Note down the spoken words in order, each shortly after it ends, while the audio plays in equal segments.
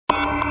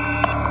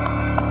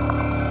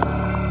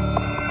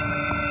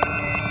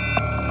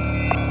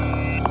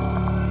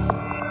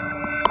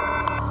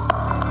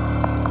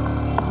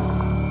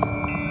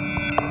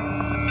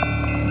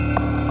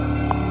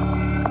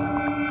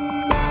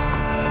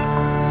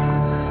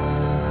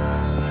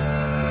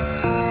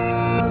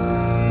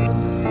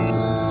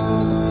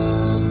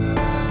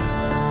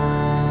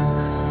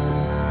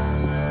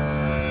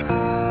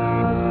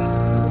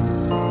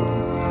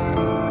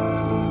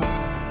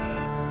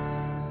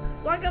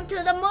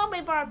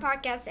Movie Bar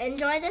Podcast.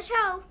 Enjoy the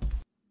show.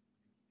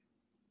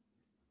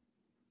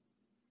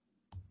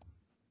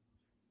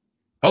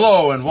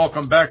 Hello and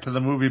welcome back to the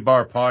Movie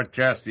Bar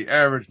Podcast, the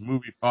average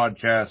movie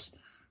podcast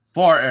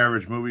for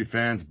average movie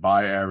fans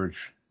by average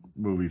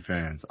movie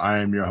fans. I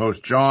am your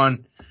host,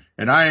 John,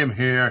 and I am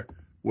here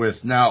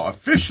with now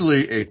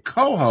officially a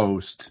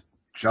co-host,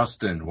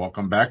 Justin.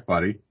 Welcome back,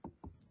 buddy.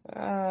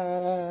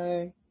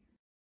 Hi.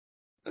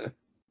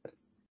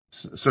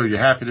 So you're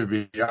happy to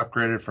be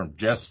upgraded from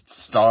guest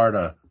star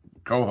to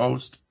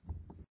co-host?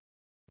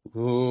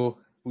 Ooh,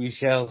 we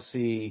shall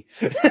see.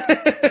 Of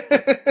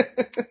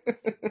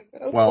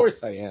course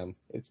I am.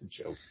 It's a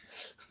joke.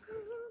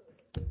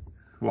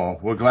 Well,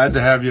 we're glad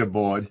to have you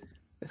aboard.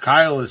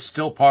 Kyle is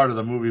still part of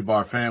the Movie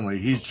Bar family.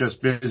 He's just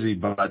busy,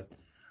 but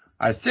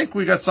I think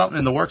we got something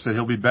in the works that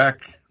he'll be back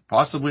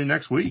possibly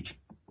next week.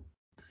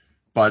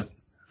 But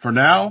for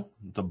now,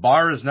 the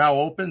bar is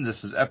now open.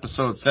 This is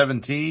episode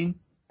 17.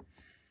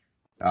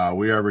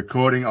 We are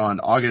recording on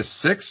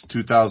August 6th,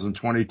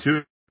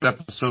 2022. The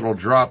episode will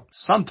drop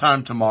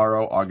sometime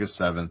tomorrow, August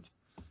 7th,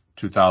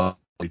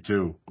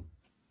 2022.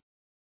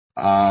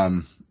 A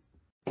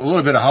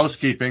little bit of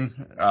housekeeping.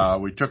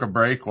 We took a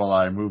break while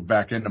I moved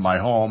back into my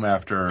home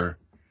after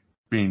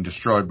being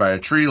destroyed by a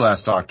tree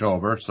last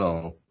October,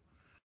 so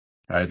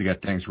I had to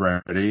get things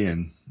ready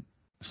and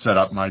set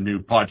up my new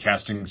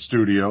podcasting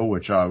studio,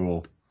 which I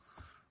will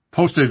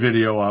post a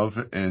video of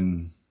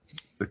in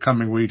the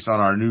coming weeks on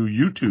our new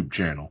YouTube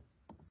channel.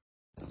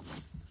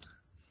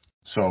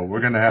 So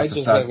we're going to have to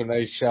start. I just have a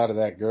nice shot of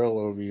that girl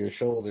over your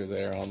shoulder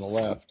there on the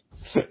left.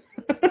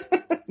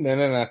 No,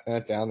 not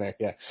down there.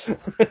 Yeah.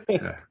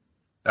 Yeah.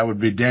 That would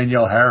be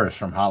Danielle Harris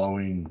from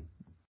Halloween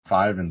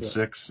 5 and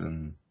 6.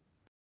 And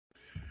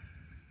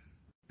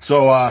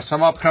so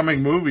some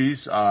upcoming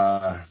movies.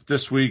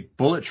 This week,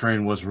 Bullet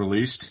Train was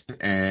released,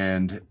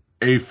 and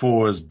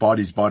A4's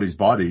Bodies,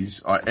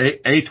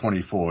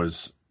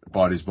 A24's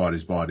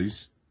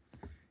Bodies,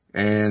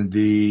 and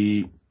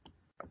the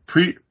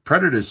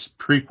Predators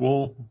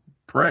prequel,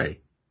 Prey.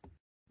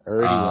 I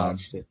already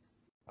watched it.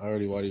 I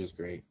already watched it. It was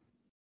great.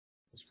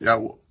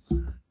 Yeah,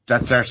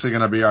 that's actually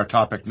going to be our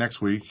topic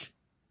next week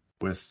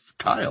with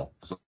Kyle.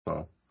 So,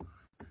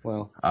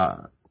 well,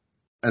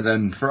 and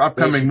then for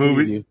upcoming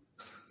movie,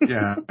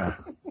 yeah,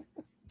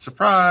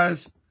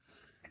 surprise.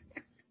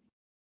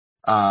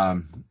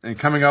 And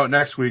coming out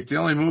next week, the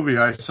only movie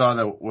I saw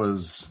that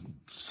was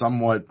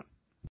somewhat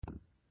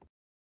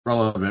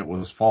relevant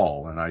was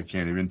Fall, and I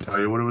can't even tell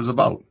you what it was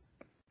about.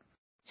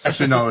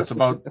 Actually, no, it's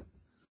about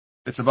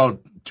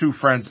two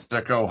friends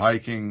that go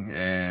hiking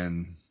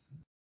and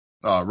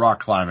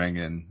rock climbing,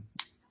 and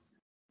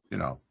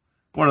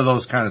one of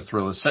those kind of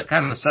thrillers,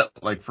 kind of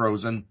set like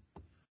Frozen.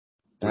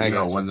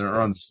 When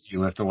they're on the ski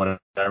lift or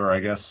whatever,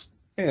 I guess.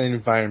 Yeah,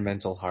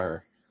 environmental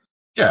horror.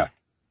 Yeah,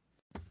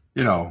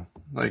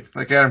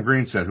 like Adam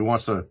Green said, who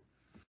wants to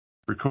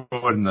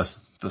record in the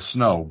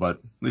snow? But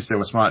at least they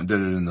were smart and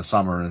did it in the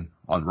summer and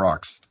on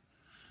rocks,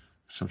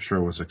 which I'm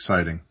sure was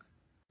exciting.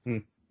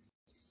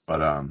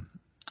 But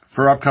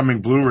for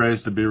upcoming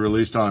Blu-rays to be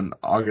released on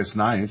August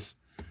 9th,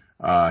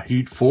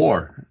 Heat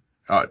 4K.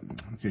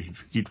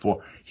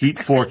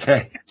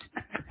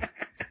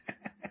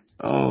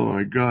 Oh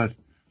my God.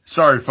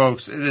 Sorry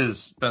folks, it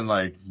has been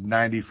like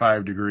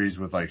 95 degrees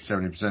with like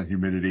 70%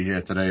 humidity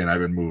here today, and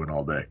I've been moving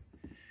all day.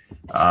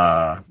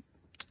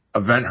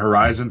 Event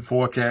Horizon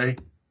 4K.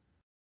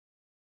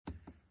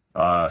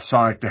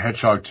 Sonic the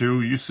Hedgehog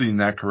 2. You've seen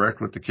that, correct,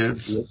 with the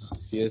kids? Yes.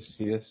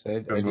 I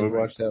did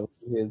watch that with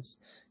the kids.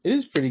 It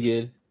is pretty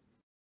good.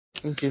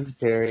 And Jim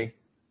Carrey.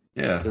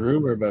 Yeah. The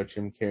rumor about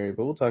Jim Carrey,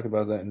 but we'll talk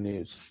about that in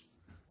news,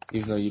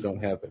 even though you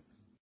don't have it.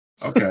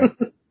 Okay.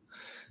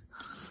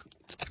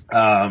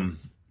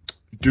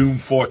 Doom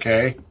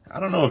 4K. I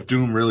don't know if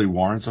Doom really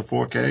warrants a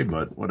 4K,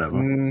 but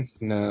whatever.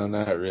 No,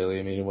 not really.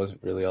 I mean, it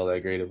wasn't really all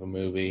that great of a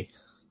movie.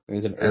 It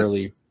was an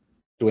early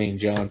Dwayne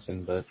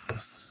Johnson, but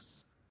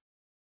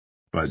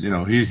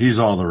he's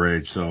all the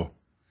rage, so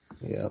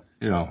yeah.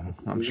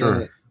 I'm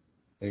sure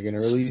they're gonna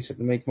release it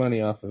to make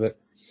money off of it.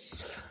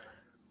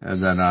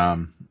 And then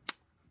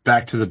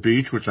Back to the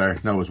Beach, which I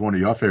know is one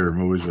of your favorite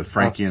movies with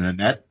Frankie and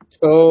Annette.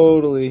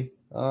 Totally.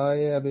 Oh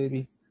yeah,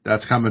 baby.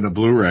 That's coming to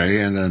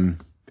Blu-ray, and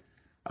then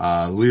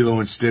Lilo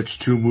and Stitch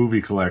 2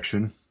 movie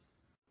collection.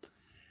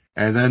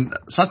 And then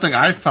something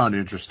I found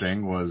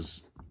interesting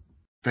was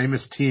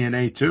Famous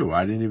TNA 2.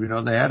 I didn't even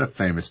know they had a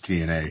Famous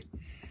TNA.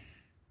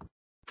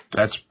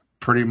 That's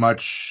pretty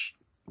much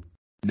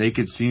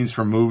naked scenes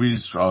from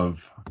movies of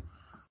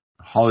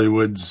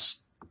Hollywood's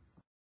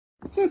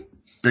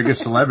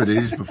biggest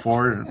celebrities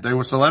before they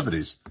were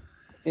celebrities.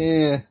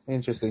 Yeah,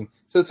 interesting.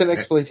 So it's an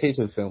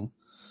exploitative film.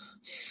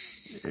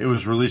 It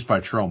was released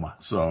by Troma,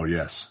 so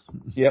yes.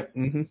 Yep.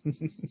 And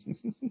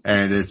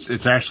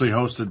it's actually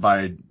hosted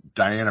by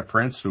Diana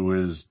Prince, who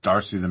is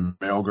Darcy the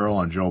Mail Girl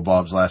on Joe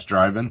Bob's Last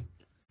Drive-In.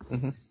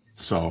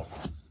 So,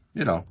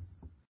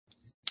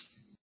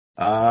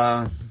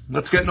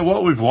 let's get into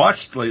what we've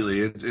watched lately.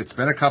 It's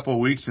been a couple of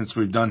weeks since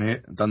we've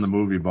done the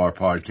Movie Bar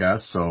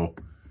podcast, so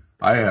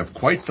I have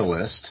quite the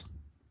list.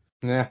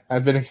 Nah,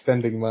 I've been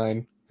extending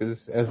mine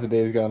because as the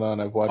day's gone on,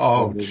 I've watched.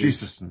 Oh,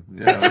 Jesus.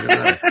 Yeah, look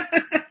at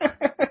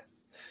that.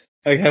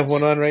 I have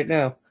one on right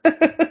now.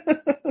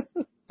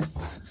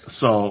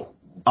 So,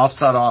 I'll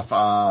start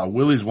off,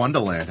 Willy's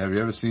Wonderland. Have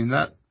you ever seen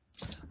that?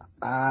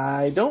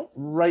 I don't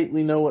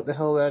rightly know what the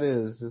hell that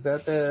is. Is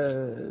that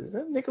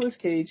Nicolas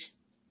Cage?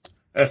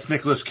 That's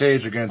Nicolas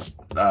Cage against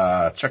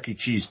Chuck E.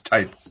 Cheese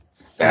type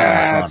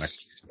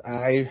animatronics.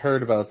 I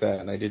heard about that,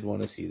 and I did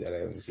want to see that. I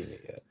haven't seen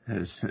it yet.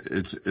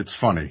 It's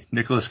funny.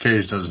 Nicolas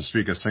Cage doesn't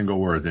speak a single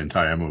word the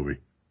entire movie.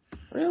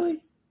 Really?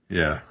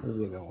 Yeah.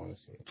 Maybe I don't want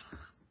to see it.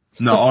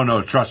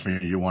 No, trust me,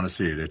 you want to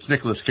see it. It's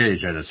Nicolas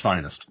Cage at his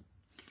finest.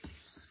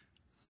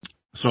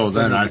 So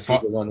then I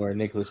thought the one where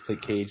Nicolas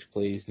Cage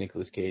plays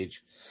Nicolas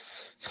Cage.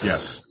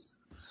 Yes.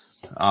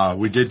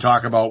 We did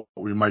talk about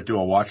we might do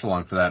a watch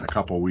along for that in a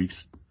couple of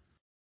weeks.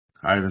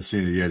 I haven't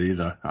seen it yet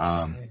either.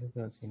 I have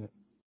not seen it.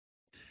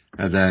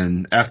 And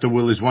then after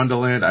Willy's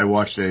Wonderland, I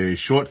watched a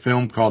short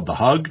film called The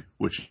Hug,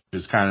 which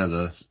is kind of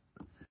the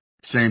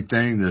same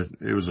thing.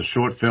 It was a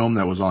short film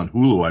that was on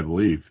Hulu, I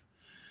believe.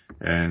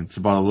 And it's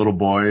about a little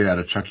boy at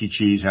a Chuck E.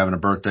 Cheese having a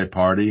birthday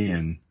party,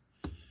 and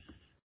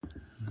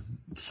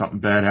something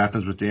bad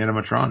happens with the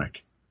animatronic.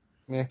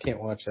 Yeah, I can't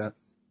watch that.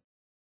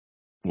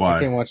 Why?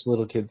 I can't watch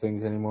little kid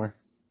things anymore.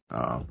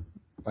 Oh.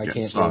 I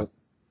can't do it.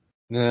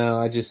 No,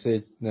 I just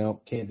said, no,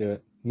 can't do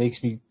it.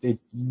 It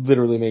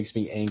literally makes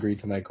me angry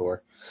to my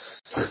core.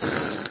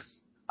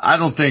 I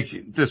don't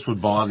think this would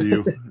bother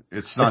you.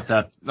 It's not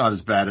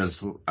as bad as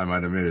I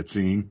might have made it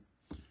seem.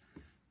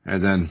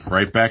 And then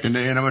right back into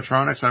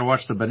animatronics, I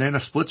watched the Banana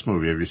Splits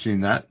movie. Have you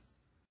seen that?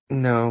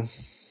 No.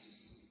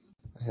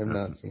 I have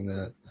not seen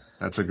that.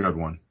 That's a good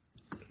one.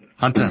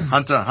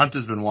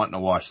 Hunter's been wanting to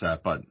watch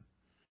that, but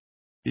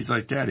he's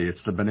like, Daddy,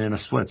 it's the Banana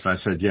Splits. I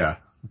said, yeah.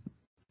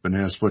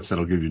 Banana Splits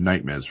that'll give you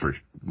nightmares for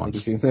months.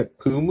 Have you seen that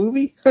Pooh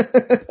movie?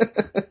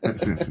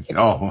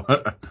 Oh,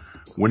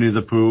 Winnie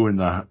the Pooh and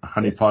the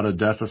Honey Pot of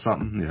Death or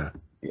something? Yeah.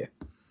 Yeah.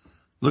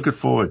 Looking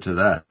forward to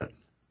that.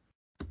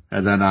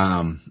 And then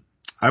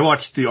I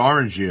watched The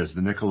Orange Years,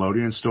 the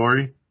Nickelodeon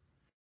story.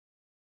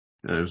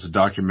 It was a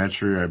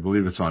documentary. I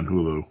believe it's on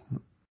Hulu.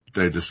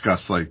 They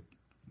discuss like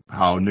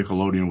how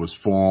Nickelodeon was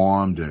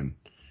formed and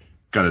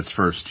got its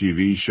first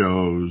TV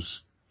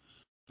shows.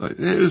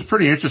 It was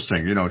pretty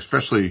interesting,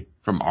 especially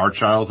from our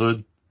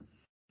childhood.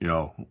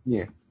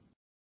 Yeah.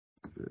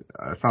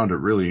 I found it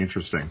really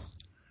interesting.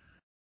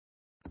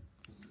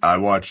 I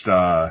watched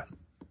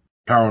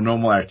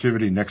Paranormal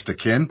Activity Next to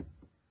Kin.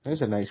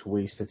 There's a nice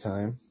waste of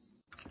time.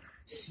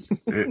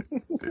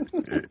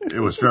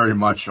 It was very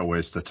much a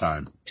waste of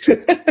time.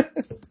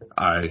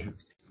 I've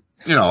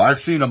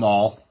seen them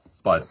all,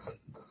 but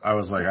I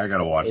was like, I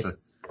gotta watch it.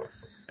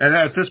 And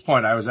at this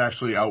point, I was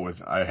actually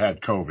I had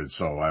COVID,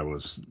 so I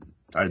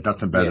had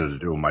nothing better to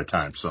do with my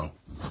time, so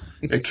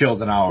it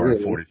killed an hour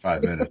and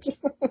 45 minutes.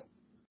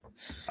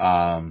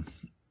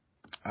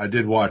 I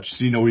did watch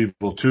See No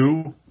Evil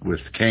 2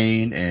 with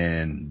Kane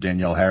and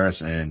Danielle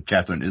Harris and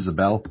Catherine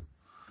Isabel.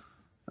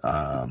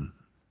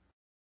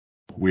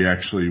 We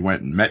actually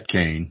went and met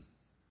Kane.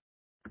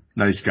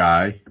 Nice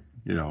guy.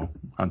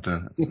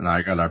 Hunter and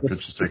I got our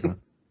pictures taken.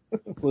 A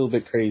little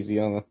bit crazy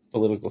on the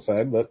political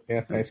side, but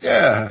yeah, nice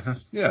guy.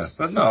 Yeah.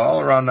 But no, all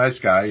around nice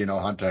guy.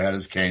 Hunter had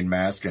his Kane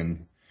mask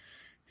and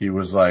he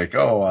was like, he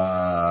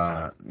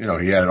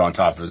had it on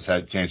top of his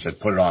head. Kane said,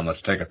 put it on.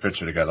 Let's take a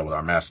picture together with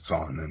our masks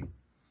on. And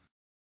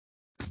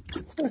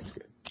that's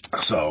good.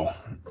 So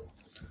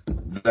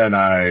then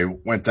I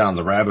went down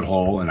the rabbit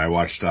hole and I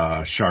watched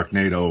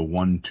Sharknado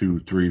 1,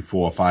 2, 3,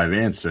 4, 5,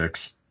 and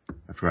 6.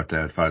 I forgot to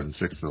add 5 and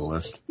 6 to the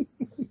list.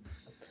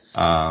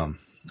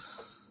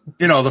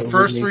 The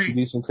first three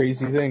do some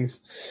crazy things.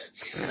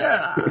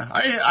 Yeah,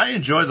 I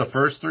enjoy the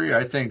first three.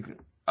 I think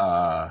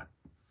 4,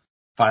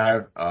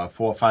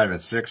 5,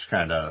 and 6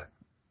 kind of,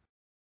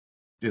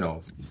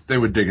 they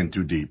were digging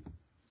too deep.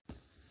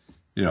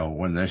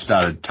 When they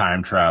started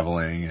time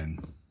traveling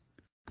and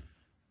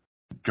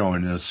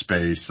going into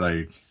space,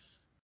 like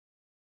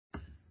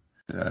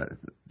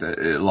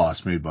it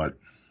lost me. But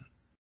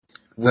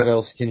what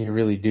else can you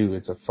really do?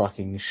 It's a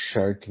fucking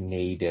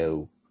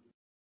Sharknado.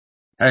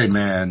 Hey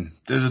man,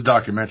 there's a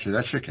documentary.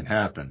 That shit can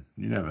happen.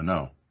 You never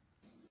know.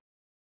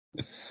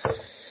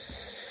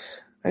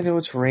 I know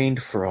it's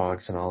rained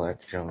frogs and all that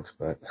junk,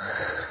 but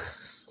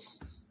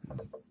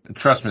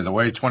trust me, the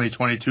way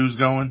 2022's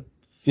going.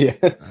 Yeah.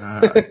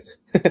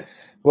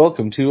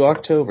 Welcome to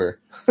October.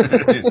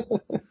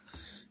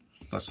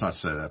 Let's not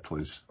say that,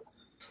 please.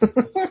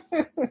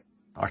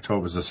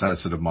 October's a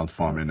sensitive month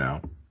for me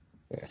now.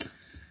 Yeah.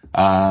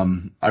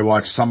 I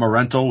watched Summer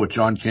Rental with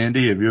John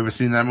Candy. Have you ever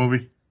seen that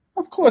movie?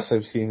 Of course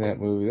I've seen that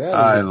movie.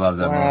 I love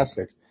that classic.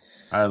 movie.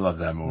 I love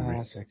that movie.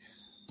 Classic.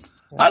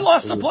 I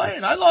lost a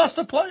plane. I lost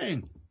a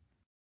plane.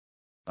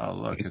 Oh,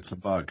 look, it's a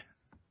bug.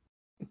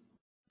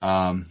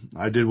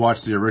 I did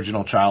watch the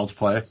original Child's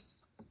Play.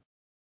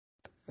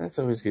 That's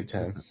always a good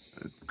time.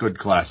 Good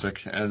classic.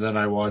 And then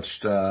I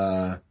watched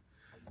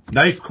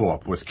Knife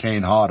Corp with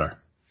Kane Hodder.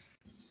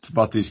 It's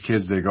about these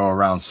kids that go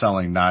around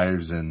selling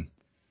knives, and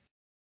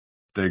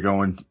they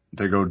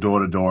go door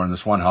to door, and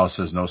this one house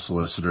has no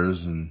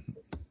solicitors, and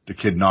the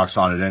kid knocks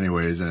on it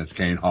anyways, and it's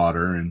getting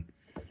hotter, and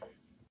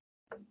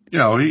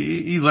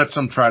he lets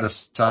them try to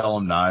sell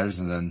him knives,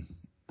 and then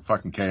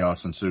fucking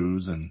chaos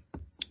ensues, and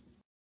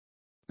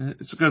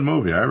it's a good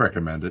movie. I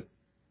recommend it.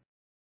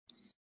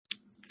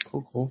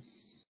 Cool.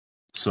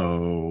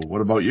 So, what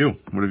about you?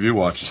 What have you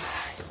watched?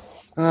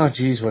 Oh,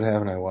 geez, what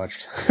haven't I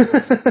watched?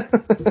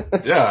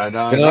 Yeah, I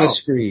know. Been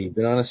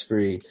on a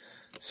spree.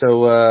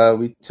 So,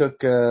 we took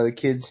the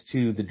kids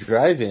to the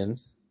drive-in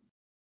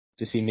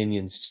to see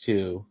Minions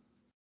 2.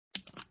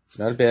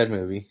 Not a bad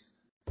movie.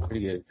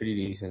 Pretty good, pretty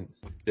decent.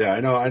 Yeah,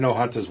 I know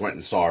Hunters went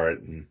and saw it,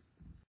 and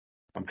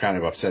I'm kind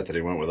of upset that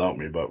he went without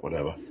me, but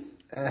whatever.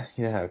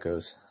 You know how it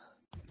goes.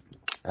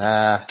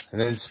 And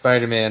then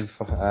Spider-Man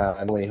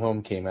on the Way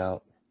Home came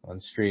out on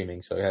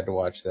streaming, so I had to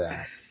watch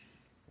that,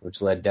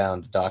 which led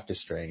down to Doctor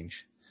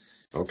Strange.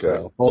 Okay.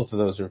 So both of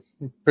those are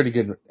pretty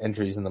good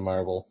entries in the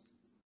Marvel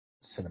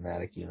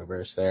cinematic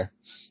universe there.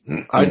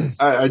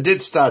 I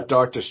did start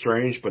Doctor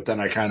Strange, but then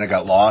I kind of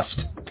got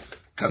lost.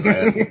 Cause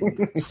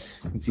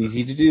It's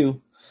easy to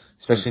do,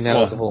 especially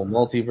now with the whole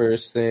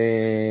multiverse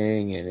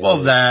thing. And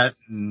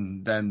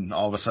then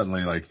all of a sudden,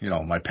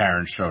 my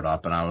parents showed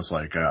up, and I was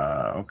like,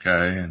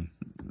 okay. And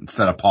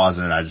instead of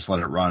pausing it, I just let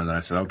it run, and then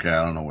I said, okay,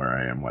 I don't know where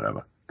I am,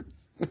 whatever.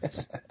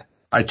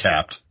 I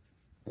tapped.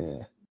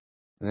 Yeah.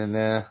 And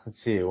then,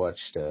 let's see, I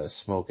watched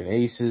Smoking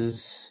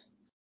Aces.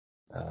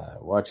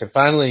 I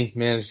finally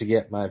managed to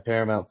get my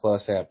Paramount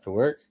Plus app to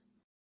work.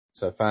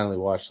 So I finally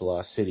watched The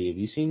Lost City. Have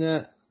you seen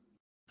that?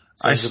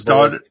 I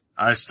started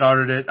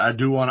it. I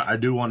do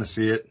want to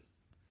see it.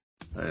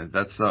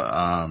 That's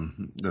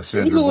the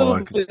Sandra It was a little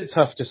Bullock. bit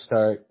tough to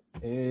start.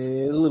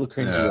 A little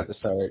cringy at the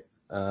start.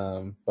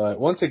 But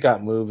once it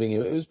got moving,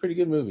 it was a pretty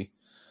good movie.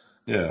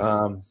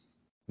 Yeah.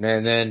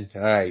 And then,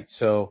 all right,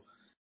 so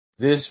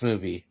this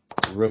movie,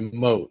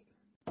 Remote.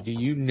 Do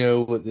you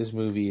know what this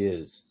movie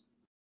is?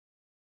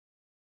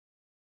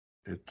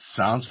 It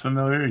sounds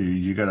familiar.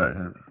 You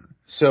gotta.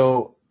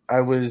 So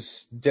I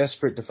was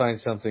desperate to find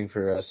something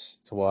for us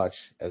to watch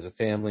as a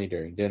family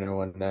during dinner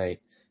one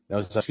night. And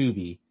I was on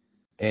Tubi,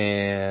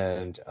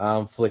 and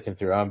I'm flicking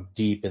through. I'm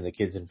deep in the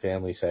kids and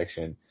family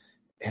section,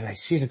 and I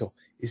see it and go,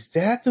 "Is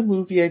that the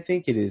movie I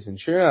think it is?" And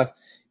sure enough,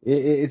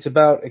 it's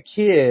about a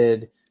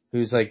kid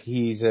who's like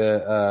he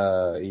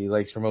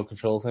likes remote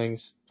control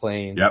things,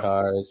 planes,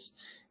 cars,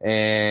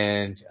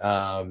 and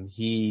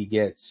he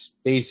gets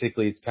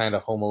basically it's kind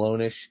of Home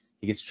Alone-ish.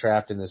 He gets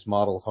trapped in this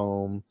model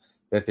home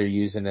that they're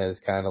using as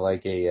kind of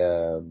like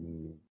a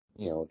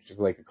just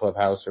like a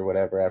clubhouse or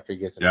whatever after he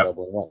gets in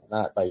trouble and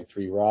whatnot by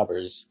 3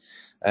 robbers,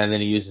 and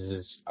then he uses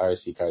his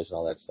RC cars and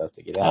all that stuff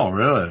to get out. Oh,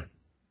 really?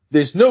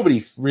 There's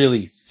nobody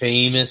really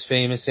famous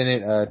in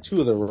it. 2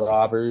 of the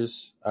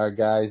robbers are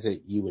guys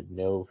that you would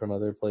know from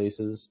other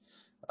places,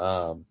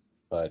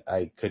 but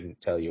I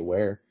couldn't tell you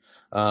where.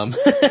 But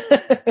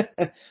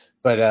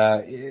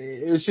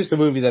it was just a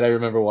movie that I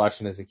remember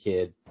watching as a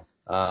kid,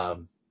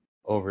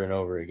 over and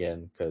over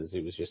again because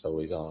it was just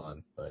always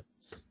on. But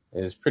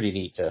it was pretty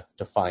neat to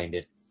find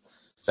it.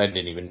 So I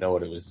didn't even know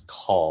what it was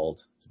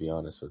called, to be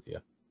honest with you.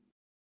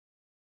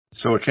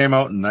 So it came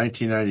out in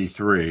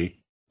 1993.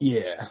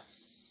 Yeah.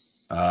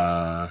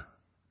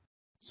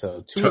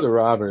 So 2 of the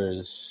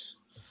robbers.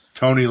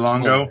 Tony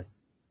Longo?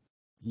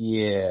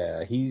 Yeah,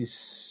 I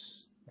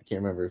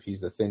can't remember if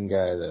he's the thin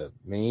guy, the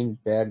main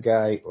bad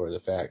guy, or the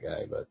fat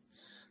guy, but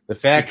the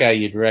fat guy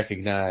you'd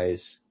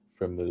recognize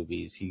from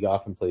movies. He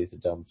often plays the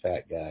dumb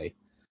fat guy.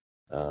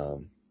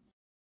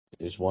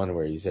 There's one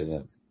where he's in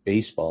a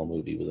baseball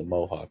movie with a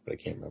mohawk, but I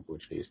can't remember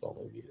which baseball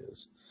movie it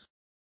is.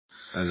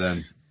 And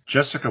then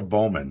Jessica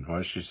Bowman. Why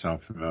does she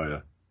sound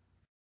familiar?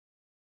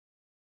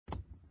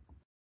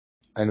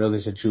 I know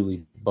there's a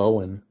Julie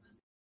Bowen.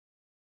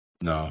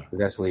 No.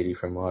 That's a lady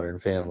from Modern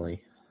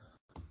Family.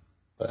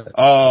 But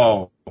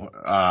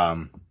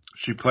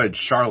she played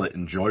Charlotte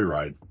in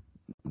Joyride.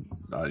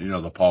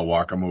 The Paul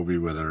Walker movie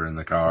with her in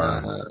the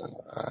car.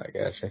 I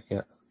gotcha,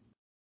 yeah.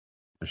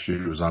 She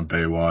was on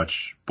Baywatch,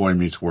 Boy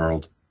Meets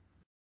World.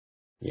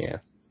 Yeah.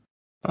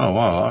 Oh,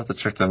 wow. I'll have to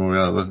check that movie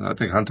out. I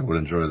think Hunter would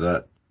enjoy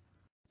that.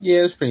 Yeah,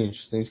 it's pretty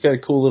interesting. He's got a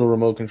cool little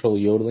remote control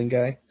yodeling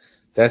guy.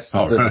 That's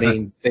the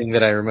main thing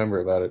that I remember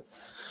about it.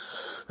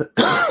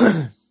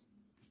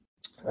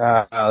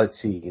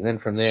 Let's see. And then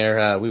from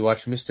there, we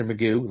watched Mr.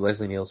 Magoo with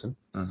Leslie Nielsen.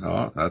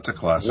 Oh, that's a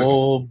classic.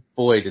 Oh,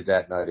 boy, did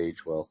that not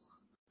age well.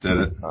 Did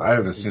it? I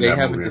haven't seen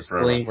that movie in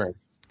forever. Disclaimer.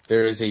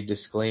 There is a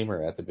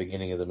disclaimer at the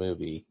beginning of the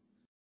movie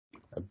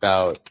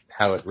about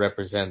how it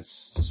represents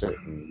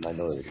certain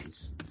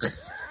minorities.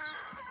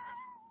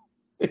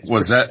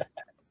 Was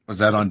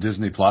that on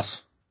Disney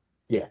Plus?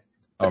 Yeah.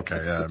 Okay,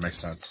 yeah, that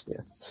makes sense.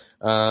 Yeah.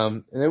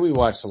 And then we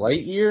watched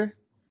Lightyear.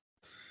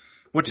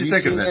 What do you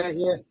think of it? That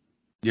yet?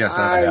 Yes,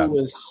 I have. I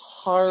was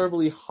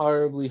horribly,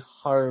 horribly,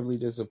 horribly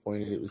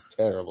disappointed. It was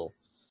terrible.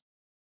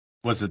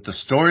 Was it the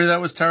story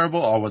that was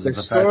terrible, or was it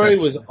the fact that the story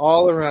was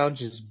all around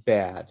just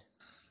bad?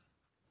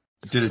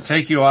 Did it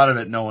take you out of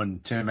it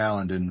knowing Tim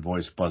Allen didn't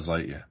voice Buzz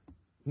Lightyear?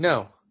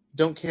 No,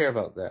 don't care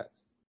about that.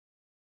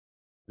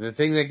 the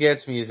thing that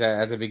gets me is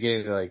that at the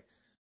beginning they're like,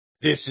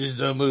 this is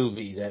the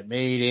movie that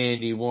made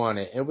Andy want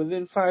it. And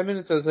within 5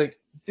 minutes I was like,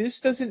 this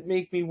doesn't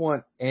make me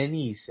want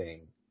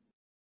anything.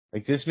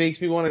 Like, this makes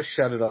me want to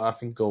shut it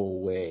off and go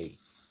away.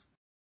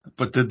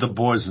 But did the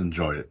boys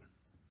enjoy it?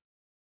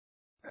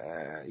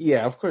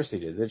 Yeah, of course they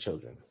did. They're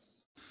children.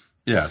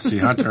 Yeah, see,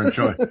 Hunter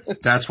enjoyed.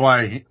 That's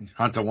why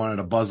Hunter wanted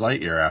a Buzz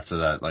Lightyear after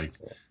that. Like,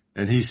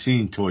 and he's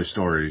seen Toy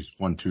Stories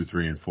 1, 2,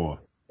 3, and 4.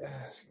 Yeah,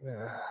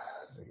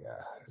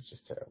 it's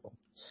just terrible.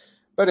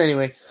 But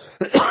anyway,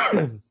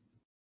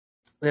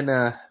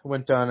 then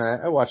went on.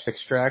 I watched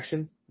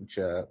Extraction, which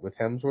with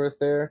Hemsworth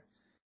there.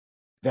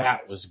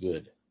 That was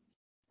good.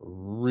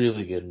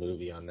 Really good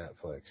movie on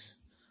Netflix.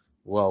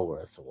 Well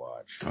worth a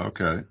watch.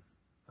 Okay.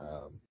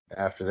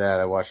 After that,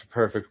 I watched A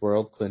Perfect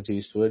World, Clint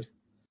Eastwood.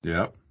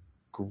 Yep.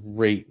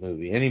 Great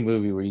movie. Any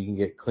movie where you can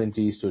get Clint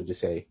Eastwood to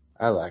say,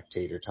 I like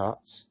tater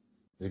tots,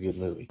 is a good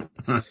movie.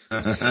 And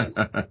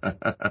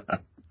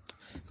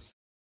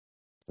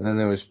then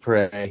there was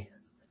Prey.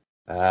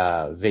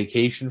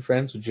 Vacation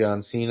Friends with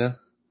John Cena.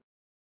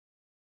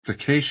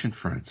 Vacation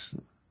Friends.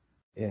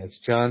 Yeah, it's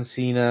John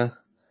Cena.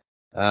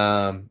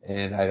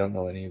 And I don't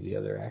know any of the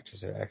other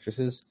actors or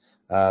actresses.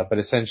 But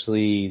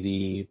essentially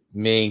the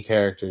main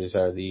characters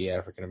are the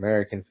African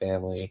American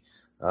family.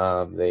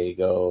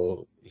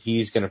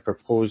 He's gonna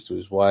propose to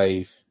his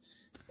wife,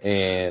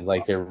 and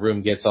like their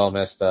room gets all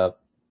messed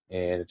up,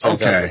 and it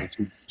turns out that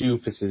the two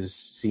doofuses,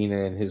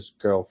 Cena and his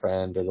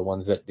girlfriend, are the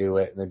ones that do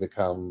it, and they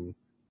become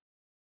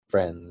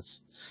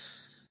friends.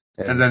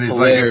 And then he's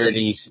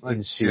hilarity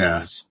ensues.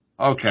 Yeah.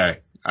 Okay.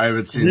 I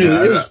haven't seen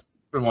that.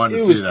 It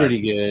was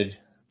pretty good.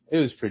 It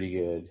was pretty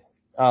good.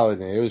 I'll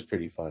admit, it was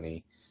pretty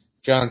funny.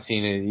 John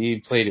Cena, he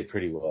played it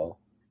pretty well.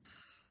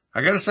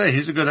 I gotta say,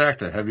 he's a good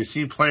actor. Have you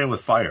seen Playing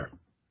with Fire?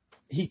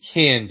 He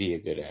can be a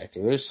good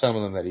actor. There's some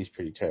of them that he's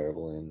pretty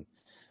terrible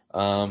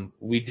in.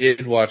 We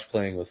did watch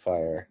Playing with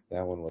Fire.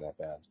 That one wasn't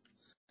that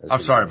bad.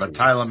 I'm sorry, but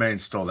Tyler Mane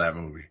stole that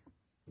movie.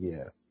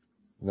 Yeah.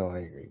 No, I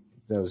agree.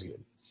 That was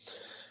good.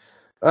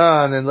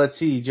 And then let's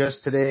see.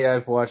 Just today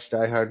I've watched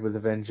Die Hard with a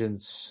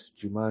Vengeance,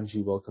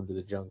 Jumanji, Welcome to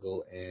the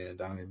Jungle, and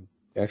I'm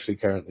actually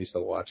currently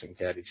still watching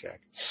Caddyshack.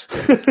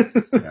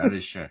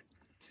 Caddyshack.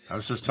 I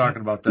was just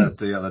talking about that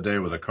the other day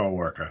with a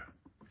coworker.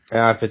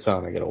 If it's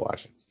on, I gotta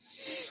watch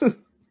it.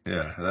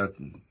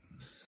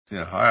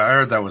 I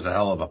heard that was a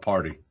hell of a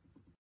party.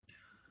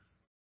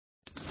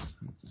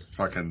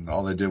 Fucking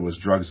all they did was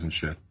drugs and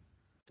shit.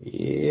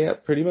 Yeah,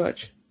 pretty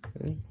much.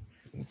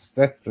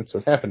 That's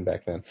what happened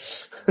back then.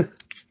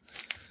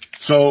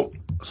 So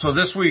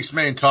this week's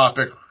main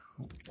topic,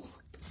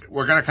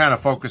 we're going to kind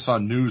of focus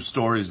on news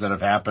stories that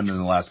have happened in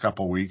the last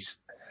couple of weeks.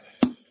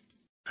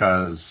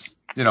 Because,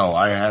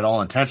 I had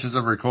all intentions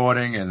of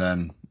recording, and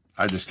then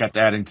I just kept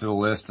adding to the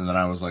list, and then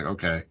I was like,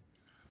 okay,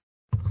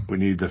 we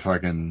need to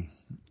fucking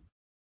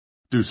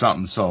do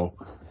something. So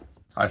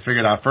I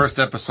figured our first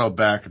episode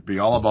back would be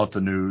all about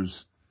the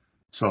news.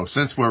 So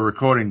since we're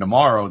recording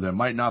tomorrow, there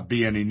might not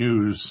be any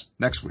news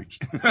next week.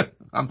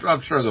 I'm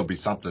sure there'll be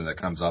something that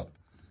comes up.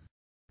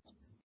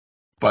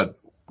 But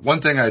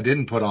one thing I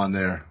didn't put on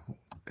there,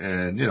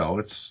 and,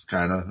 it's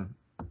kind of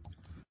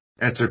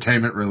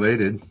entertainment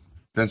related,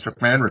 Vince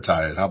McMahon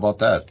retired. How about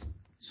that?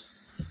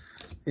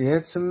 He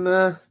had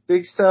some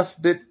big stuff,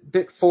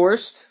 bit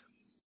forced.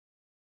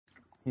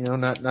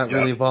 Not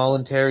really a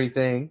voluntary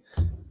thing.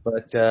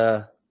 But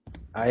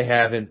I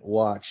haven't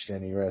watched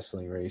any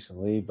wrestling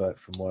recently, but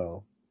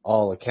from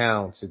all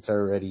accounts, it's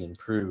already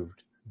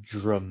improved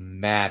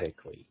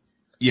dramatically.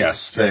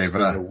 Yes, it's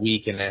been a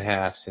week and a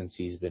half since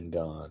he's been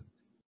gone.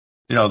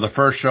 The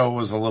first show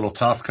was a little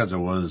tough because it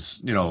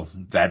was,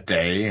 that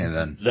day, and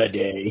then the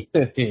day.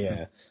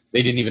 Yeah.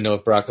 They didn't even know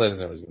if Brock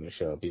Lesnar was going to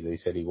show up. They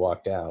said he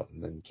walked out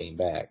and then came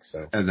back.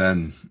 So. And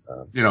then,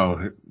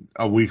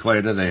 a week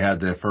later they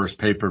had their first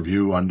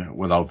pay-per-view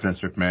without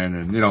Vince McMahon.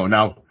 And,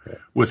 now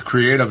with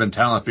creative and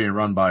talent being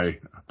run by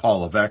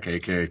Paul Levesque,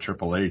 aka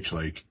Triple H,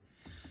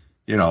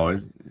 he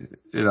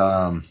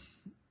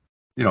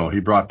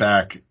brought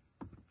back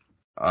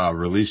a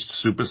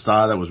released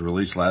superstar that was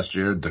released last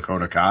year,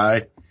 Dakota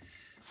Kai,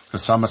 for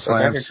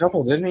SummerSlam. A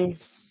couple, didn't he?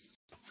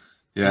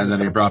 Yeah, and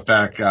then he brought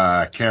back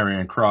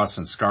Karrion Kross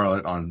and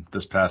Scarlett on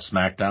this past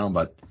SmackDown.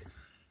 But,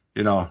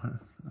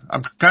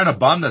 I'm kind of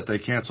bummed that they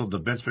canceled the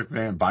Vince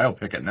McMahon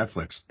biopic at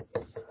Netflix.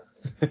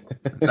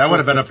 That would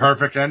have been a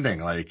perfect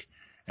ending.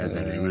 And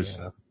then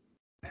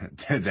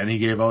then he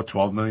gave out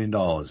 $12 million,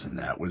 and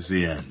that was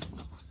the end.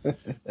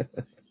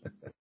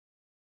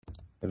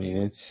 I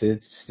mean,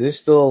 there's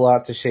still a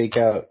lot to shake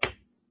out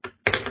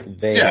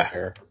there.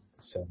 Yeah.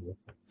 So.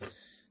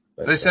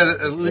 But, they said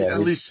at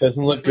least it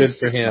doesn't look good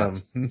for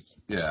him.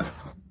 Yeah.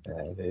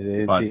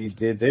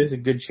 There's a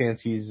good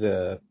chance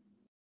he'll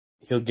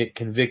get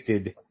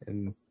convicted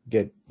and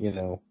get,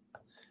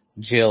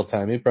 jail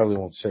time. He probably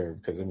won't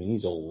serve because,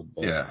 he's old.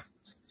 But. Yeah.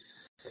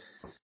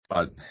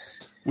 But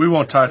we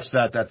won't touch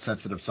that. That's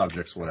sensitive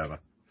subjects, whatever.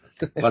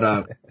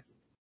 But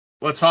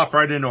let's hop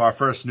right into our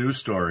first news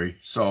story.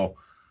 So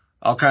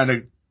I'll kind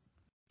of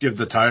give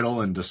the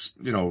title and just,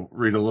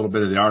 read a little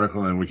bit of the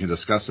article and we can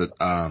discuss it.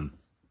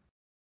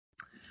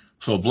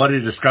 So Bloody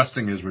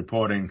Disgusting is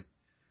reporting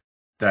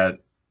that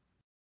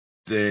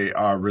they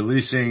are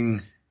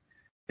releasing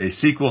a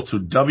sequel to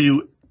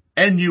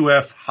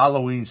WNUF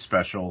Halloween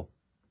Special,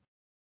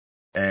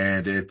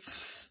 and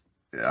it's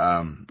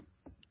the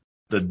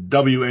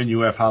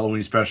WNUF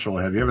Halloween Special.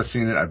 Have you ever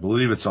seen it? I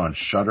believe it's on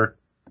Shudder.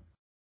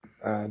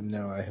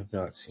 No, I have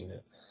not seen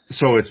it.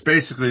 So it's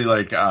basically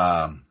like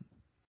a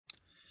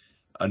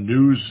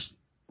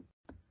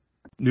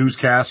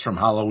newscast from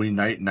Halloween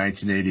night in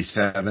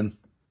 1987,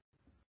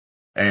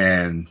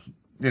 and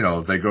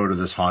they go to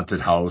this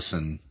haunted house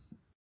and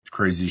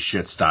crazy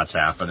shit starts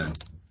happening.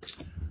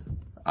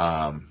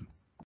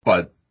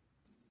 But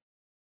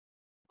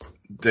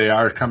they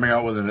are coming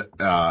out with an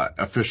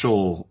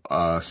official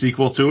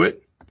sequel to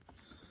it.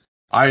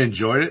 I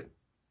enjoyed it,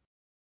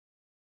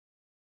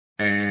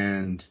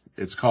 and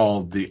it's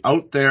called the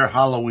Out There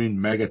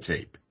Halloween Mega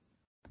Tape.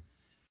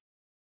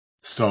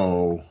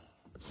 So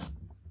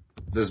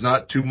there's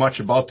not too much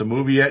about the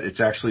movie yet. It's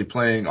actually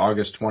playing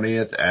August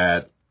 20th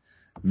at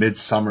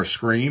Midsummer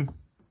Scream.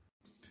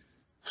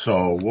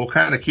 So we'll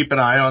kind of keep an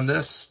eye on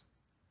this.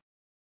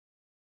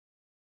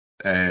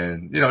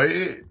 And,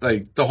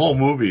 like the whole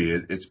movie,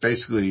 it's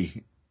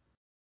basically,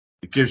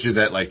 it gives you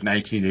that like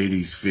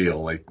 1980s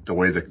feel, like the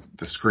way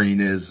the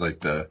screen is, like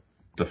the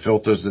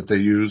filters that they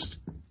used.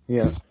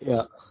 Yeah.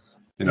 That,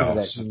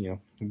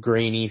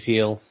 grainy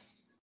feel.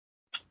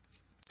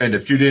 And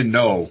if you didn't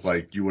know,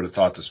 like you would have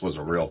thought this was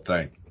a real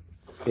thing.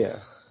 Yeah.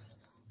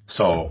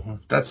 So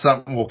that's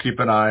something we'll keep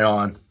an eye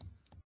on.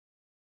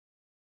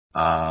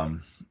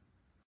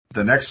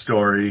 The next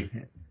story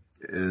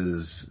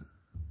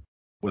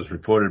was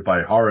reported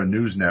by Horror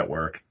News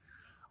Network.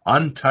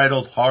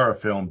 Untitled horror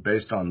film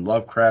based on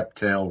Lovecraft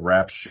Tale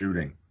rap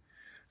shooting.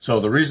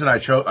 So the reason I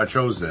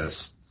chose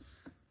this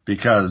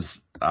because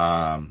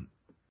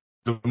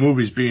the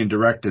movie's being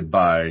directed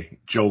by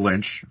Joe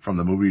Lynch from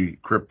the Movie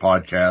Crypt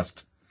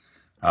podcast.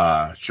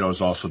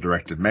 Joe's also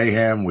directed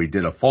Mayhem. We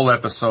did a full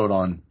episode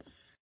on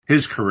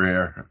his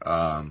career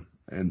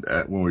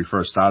when we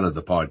first started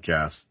the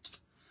podcast.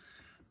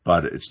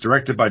 But it's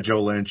directed by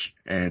Joe Lynch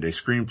and a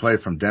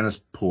screenplay from Dennis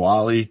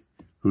Puali,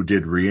 who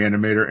did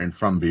Reanimator and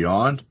From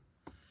Beyond.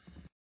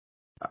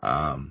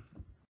 And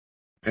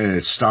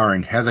it's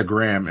starring Heather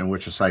Graham, in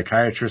which a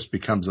psychiatrist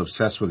becomes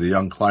obsessed with a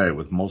young client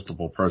with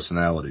multiple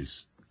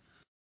personalities.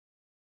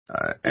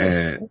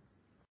 And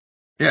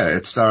yeah,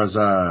 it stars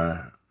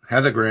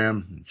Heather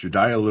Graham,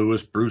 Judia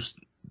Lewis, Bruce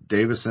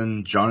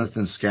Davison,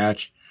 Jonathan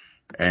Sketch,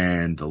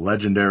 and the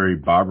legendary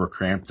Barbara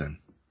Crampton.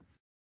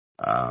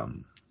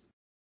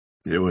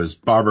 It was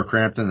Barbara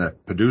Crampton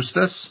that produced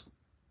this,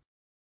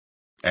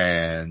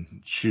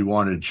 and she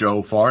wanted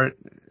Joe for it.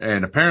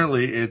 And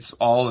apparently it's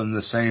all in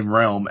the same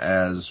realm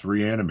as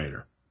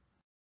Reanimator.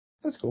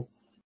 That's cool.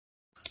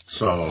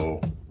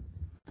 So,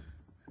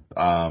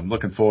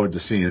 looking forward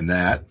to seeing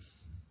that.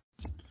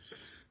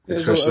 I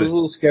was a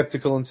little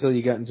skeptical until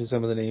you got into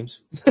some of the names.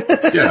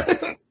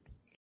 Yeah.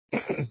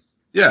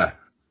 Yeah.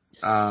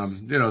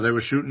 They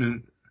were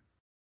shooting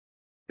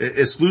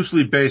it's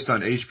loosely based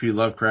on H.P.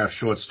 Lovecraft's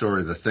short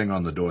story, The Thing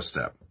on the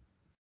Doorstep.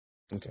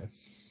 Okay.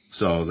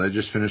 So they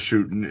just finished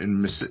shooting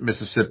in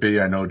Mississippi.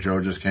 I know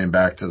Joe just came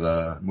back to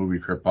the Movie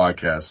Crypt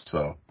podcast,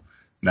 so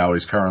now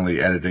he's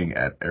currently editing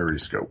at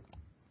Arescope.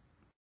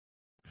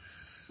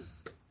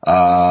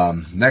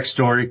 Next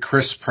story,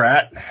 Chris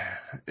Pratt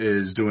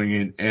is doing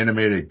an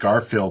animated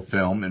Garfield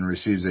film and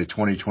receives a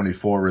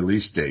 2024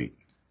 release date.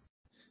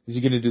 Is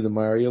he going to do the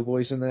Mario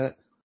voice in that?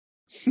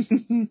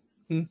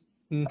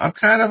 I'm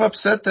kind of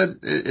upset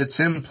that it's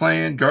him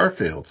playing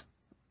Garfield.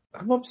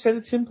 I'm upset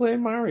it's him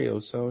playing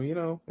Mario, so,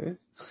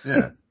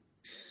 Yeah.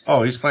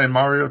 Oh, he's playing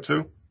Mario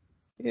too?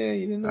 Yeah,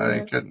 you didn't know I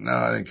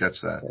didn't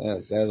catch that. Yeah,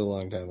 that was a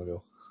long time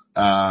ago.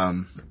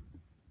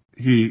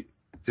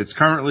 It's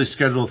currently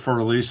scheduled for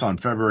release on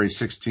February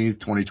 16th,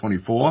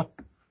 2024.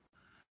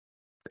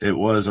 It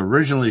was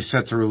originally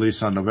set to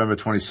release on November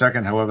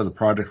 22nd. However, the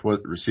project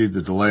received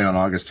a delay on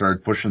August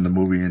 3rd, pushing the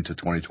movie into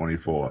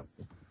 2024.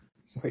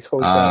 Like,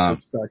 holy crap,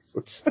 this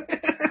sucks.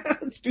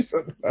 Let's do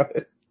something about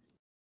it.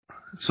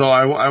 So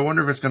I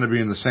wonder if it's going to be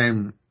in the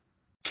same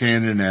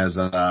canon as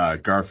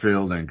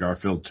Garfield and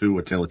Garfield 2,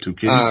 A Tale of Two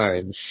Kitties.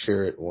 I'm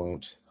sure it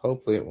won't.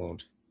 Hopefully it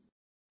won't.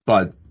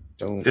 But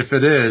if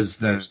it is,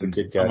 then it's the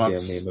good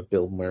goddamn name of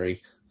Bill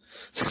Murray.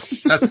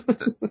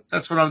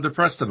 That's what I'm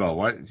depressed about.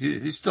 Why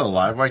he's still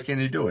alive? Why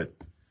can't he do it?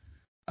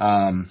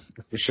 I'm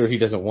sure he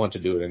doesn't want to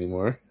do it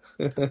anymore.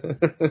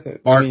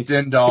 Mark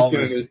Dindal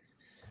is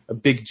a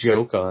big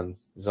joke on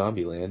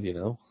Zombieland,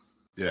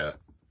 Yeah.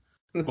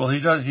 Well, he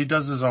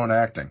does his own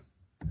acting.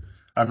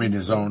 I mean,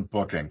 his own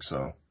booking.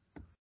 So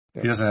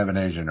he doesn't have an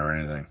agent or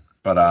anything.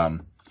 But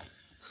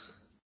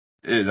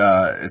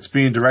it's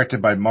being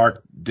directed by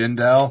Mark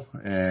Dindal,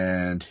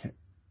 and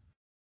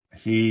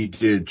he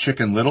did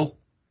Chicken Little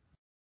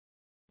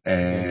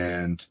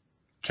and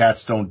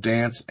Cats Don't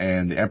Dance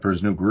and The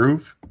Emperor's New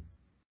Groove.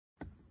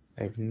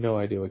 I have no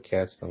idea what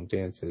Cats Don't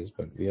Dance is,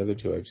 but the other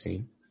two I've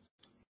seen.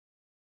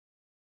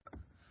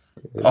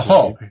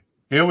 Oh,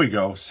 here we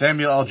go.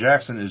 Samuel L.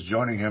 Jackson is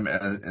joining him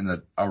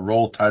in a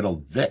role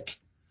titled Vic.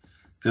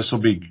 This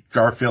will be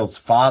Garfield's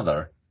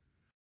father,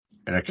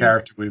 and a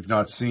character we've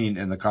not seen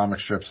in the comic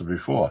strips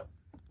before.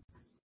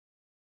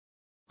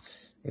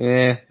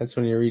 Yeah, that's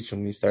when you reach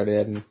when you start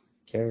adding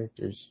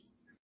characters.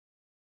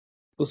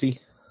 We'll see.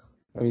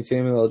 I mean,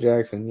 Samuel L.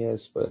 Jackson,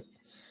 yes, but...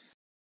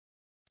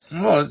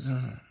 Well,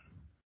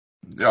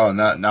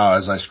 now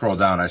as I scroll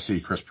down, I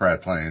see Chris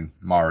Pratt playing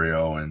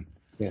Mario, and,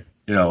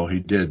 he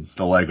did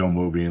the Lego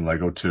movie and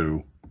Lego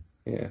 2.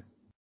 Yeah.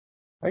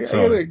 I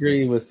gotta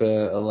agree with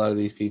a lot of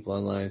these people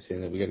online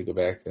saying that we gotta go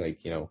back to,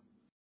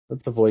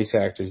 let the voice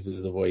actors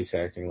do the voice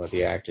acting, let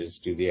the actors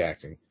do the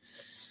acting.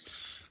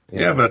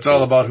 Yeah, but it's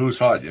all about who's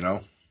hot,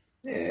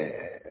 Yeah,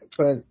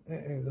 but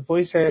the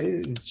voice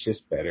acting, it's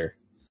just better.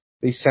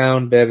 They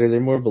sound better. They're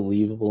more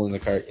believable in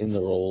the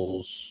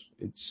roles.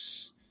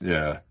 It's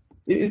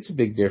a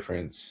big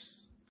difference.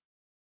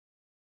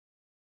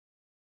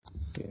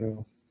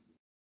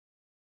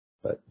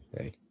 But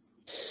hey,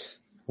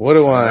 what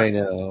do I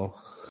know?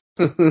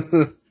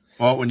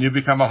 Well, when you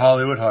become a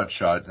Hollywood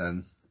hotshot,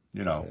 then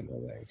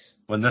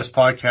when this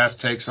podcast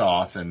takes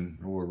off and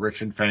we're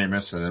rich and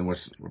famous, and then we're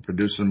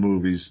producing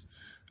movies,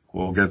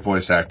 we'll get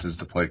voice actors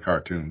to play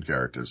cartoon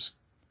characters.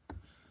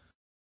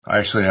 I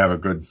actually have a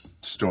good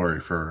story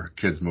for a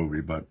kids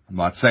movie, but I'm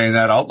not saying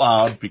that out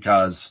loud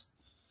because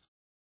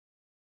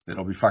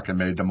it'll be fucking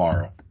made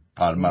tomorrow.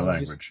 Pardon my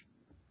language.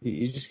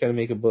 You just gotta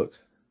make a book.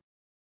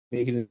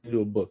 Make it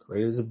into a book.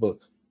 Write it as a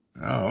book.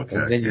 Oh, okay.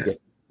 And then you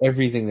get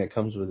everything that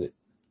comes with it.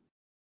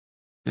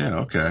 Yeah,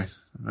 okay.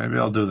 Maybe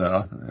I'll do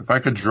that. If I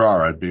could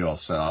draw, I'd be all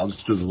set. I'll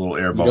just do the little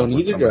air bubbles. You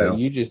don't need to draw.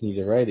 You just need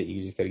to write it.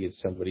 You just got to get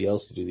somebody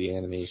else to do the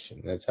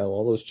animation. That's how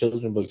all those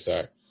children books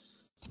are.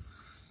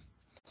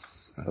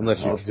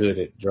 Unless you're good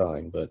at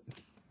drawing, but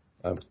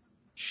I'm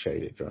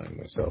shite at drawing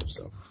myself.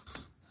 So.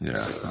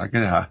 Yeah, I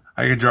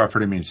can draw a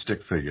pretty mean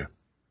stick figure.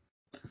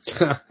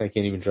 I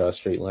can't even draw a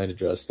straight line to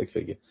draw a stick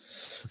figure.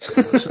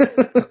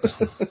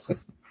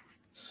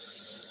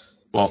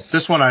 Well,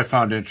 this one I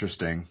found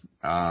interesting.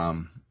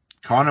 Conor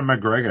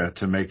McGregor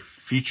to make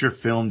feature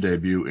film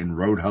debut in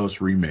Roadhouse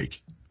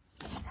remake.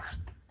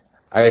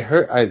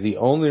 The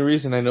only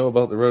reason I know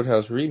about the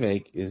Roadhouse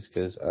remake is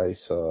because I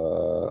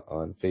saw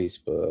on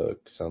Facebook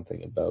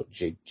something about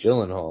Jake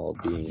Gyllenhaal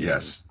being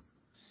the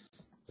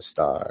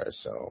star.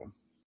 So,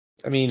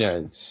 I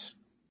mean,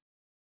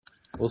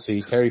 we'll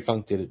see. Terry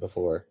Funk did it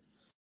before.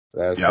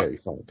 That was Terry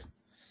Funk.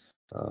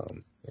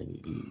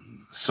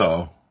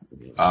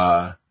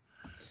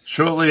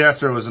 Shortly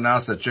after it was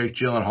announced that Jake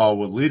Gyllenhaal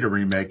would lead a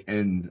remake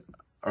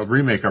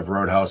of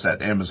Roadhouse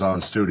at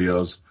Amazon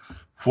Studios,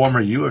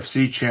 former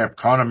UFC champ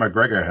Conor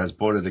McGregor has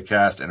boarded the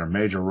cast in a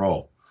major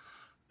role.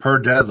 Per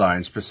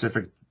Deadline,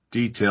 specific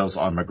details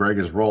on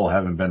McGregor's role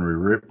haven't been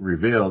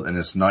revealed, and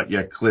it's not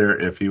yet clear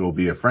if he will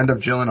be a friend of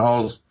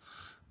Gyllenhaal's,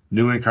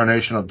 new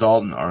incarnation of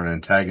Dalton, or an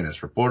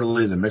antagonist.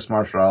 Reportedly, the mixed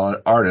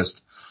martial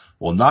artist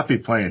will not be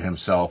playing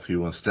himself. He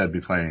will instead be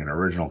playing an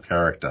original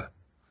character.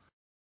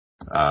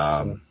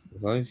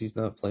 As long as he's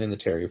not playing the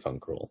Terry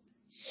Funk role.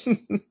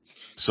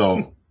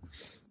 So,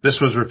 this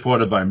was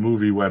reported by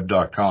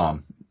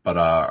MovieWeb.com, but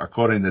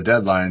according to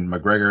Deadline,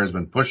 McGregor has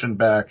been pushing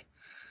back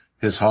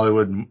his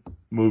Hollywood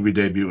movie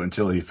debut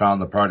until he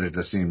found the project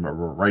that seemed a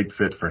right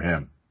fit for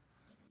him.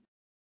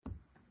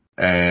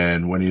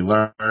 And when he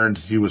learned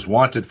he was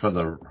wanted for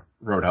the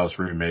Roadhouse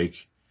remake,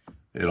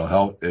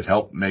 it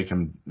helped make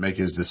him make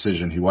his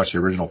decision. He watched the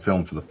original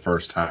film for the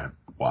first time.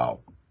 Wow.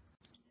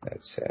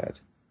 That's sad.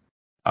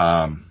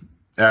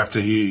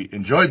 After he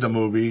enjoyed the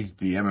movie,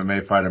 the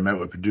MMA fighter met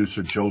with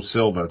producer Joe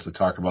Silva to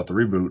talk about the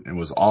reboot and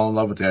was all in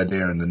love with the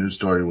idea, and the new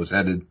story was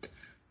headed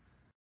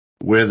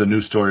where the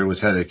new story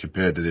was headed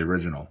compared to the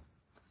original.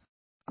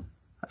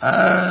 They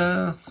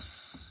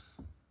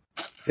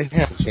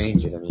have to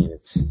change it. I mean,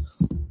 it's...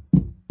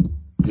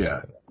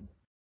 Yeah.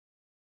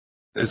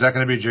 Is that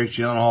going to be Jake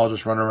Gyllenhaal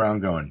just running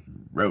around going,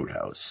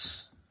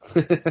 Roadhouse?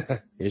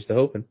 Here's the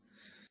hoping.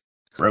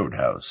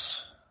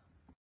 Roadhouse.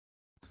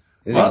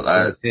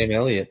 Well, Sam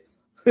Elliott.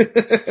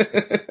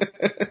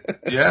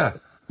 Yeah.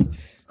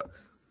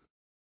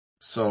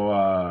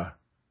 So,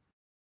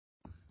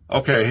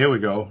 okay, here we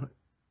go.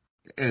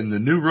 In the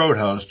new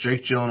Roadhouse,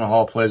 Jake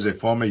Gyllenhaal plays a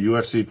former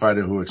UFC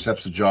fighter who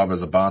accepts a job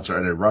as a bouncer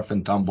at a rough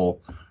and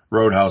tumble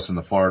roadhouse in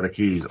the Florida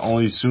Keys,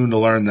 only soon to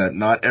learn that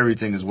not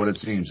everything is what it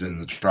seems in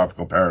the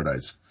tropical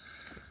paradise.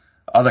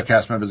 Other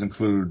cast members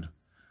include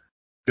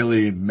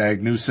Billy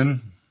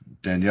Magnuson,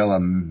 Daniela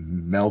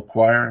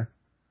Melchior,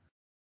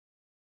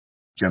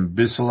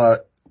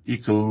 Jambisla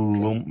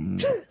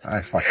Ikolum.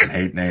 I fucking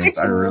hate names.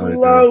 I really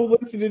do. I love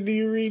listening to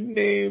you read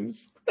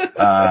names.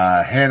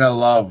 Hannah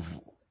Love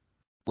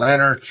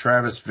Lanner,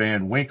 Travis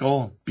Van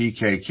Winkle,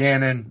 BK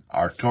Cannon,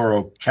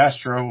 Arturo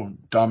Castro,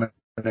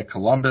 Dominique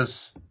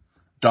Columbus,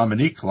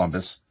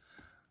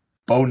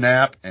 Bo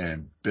Knapp,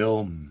 and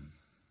Bill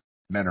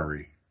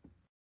Menery.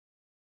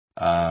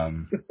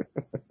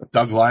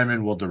 Doug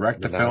Lyman will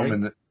direct the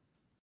film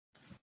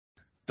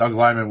Doug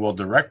Lyman will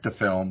direct the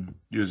film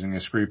using a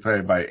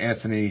screenplay by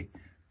Anthony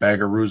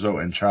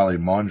Bagaruzzo and Charlie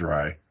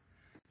Mondrai.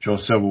 Joe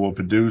Silva will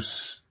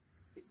produce.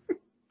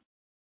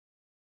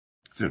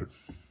 Dude.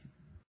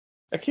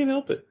 I can't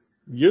help it.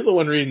 You're the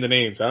one reading the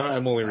names.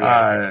 I'm only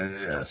reading.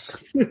 Yes.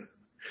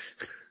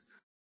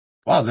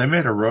 Wow, they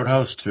made a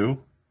Roadhouse too?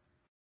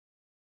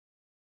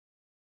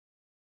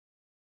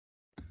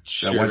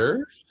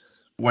 Sure.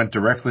 Went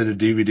directly to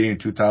DVD in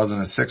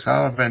 2006.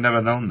 How have I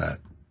never known that?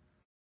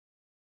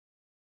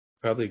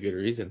 Probably a good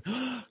reason.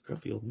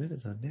 Grumpy Old Men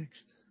is on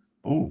next.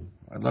 Oh,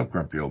 I love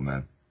Grumpy Old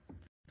Men.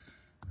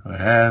 We're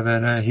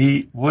having a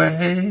heat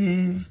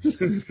wave.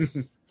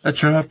 A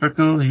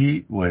tropical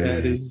heat wave.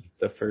 That is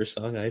the first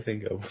song I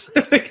think of.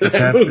 The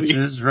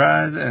temperature's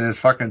rising and it's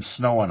fucking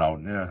snowing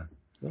out, yeah.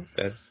 Well,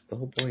 that's the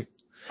whole point.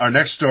 Our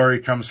next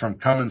story comes from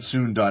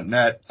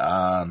comingsoon.net.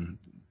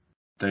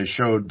 They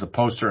showed the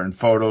poster and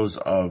photos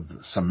of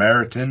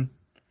Samaritan,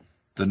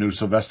 the new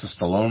Sylvester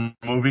Stallone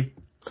movie.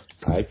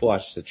 I've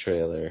watched the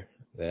trailer.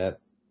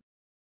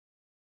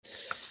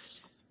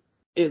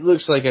 It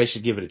looks like I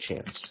should give it a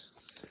chance.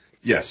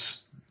 Yes.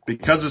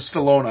 Because of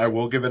Stallone, I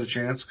will give it a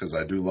chance because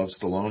I do love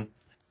Stallone.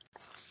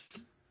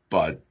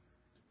 But,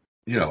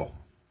 you know,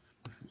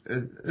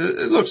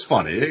 it looks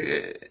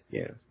funny.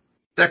 Yeah.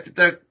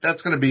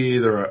 That's going to be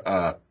either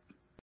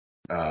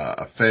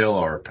a fail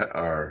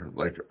or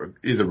like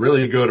either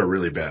really good or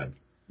really bad.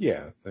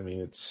 Yeah, I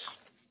mean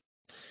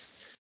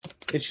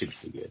it should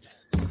be good.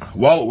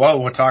 Well,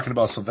 while we're talking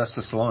about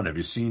Sylvester Stallone, have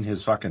you seen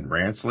his fucking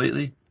rants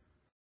lately?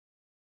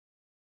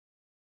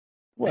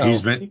 Well,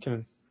 he's been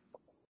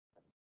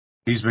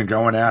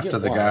going after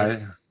the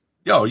guy.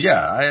 Oh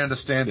yeah, I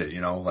understand it.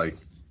 You know, like,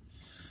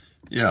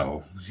 you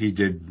know, he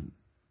did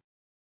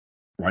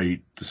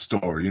write the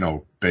story. You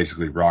know,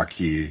 basically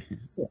Rocky,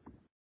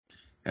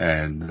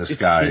 and this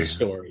guy. His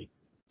story.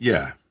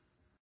 Yeah,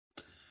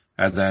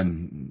 and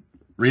then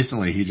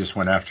recently he just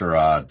went after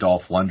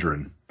Dolph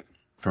Lundgren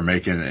for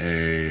making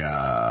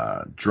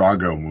a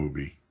Drago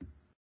movie.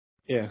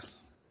 Yeah.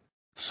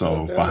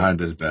 So behind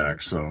his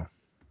back. So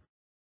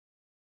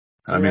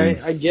I mean,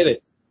 I get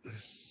it.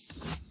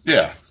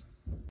 Yeah.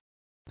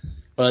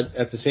 But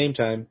at the same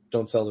time,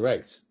 don't sell the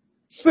rights.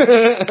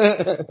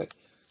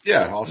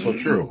 Yeah, also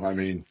true. I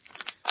mean,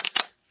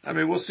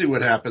 we'll see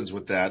what happens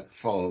with that.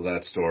 Follow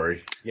that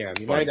story. Yeah, I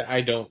mean,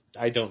 I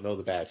don't know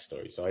the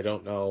backstory, so I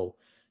don't know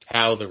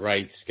how the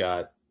rights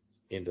got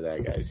into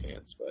that guy's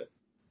hands. But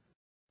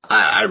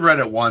I read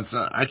it once.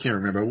 I can't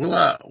remember.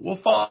 We'll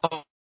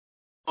follow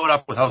it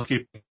up with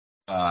housekeeping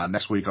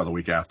next week or the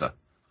week after.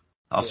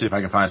 I'll see if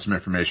I can find some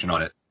information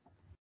on it.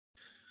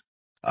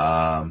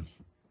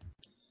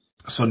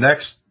 So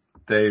next,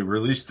 they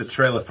released the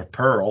trailer for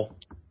Pearl.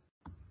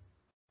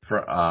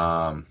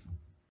 For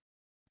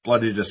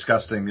Bloody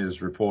Disgusting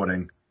is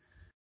reporting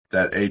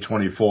that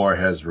A24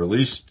 has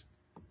released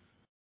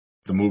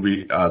the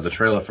movie, the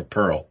trailer for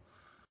Pearl.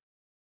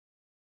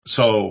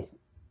 So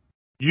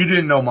you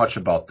didn't know much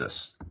about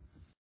this.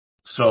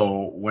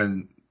 So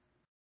when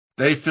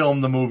they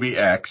filmed the movie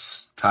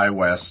X, Ty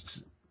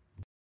West,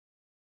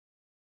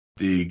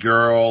 the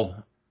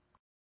girl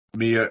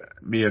Mia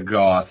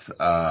Goth,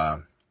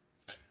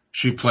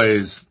 she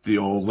plays the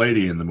old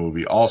lady in the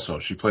movie also.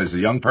 She plays the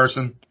young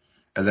person,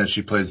 and then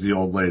she plays the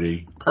old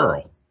lady,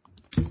 Pearl.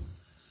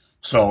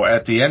 So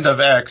at the end of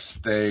X,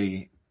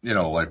 they, you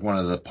know, like one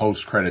of the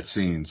post-credit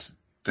scenes,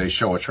 they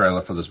show a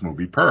trailer for this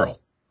movie, Pearl.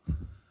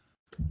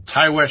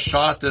 Ty West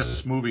shot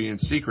this movie in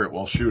secret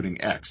while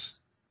shooting X.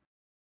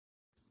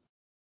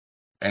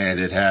 And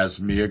it has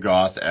Mia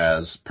Goth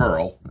as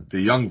Pearl, the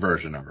young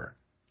version of her.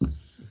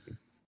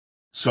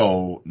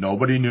 So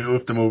nobody knew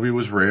if the movie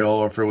was real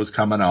or if it was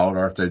coming out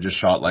or if they just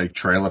shot like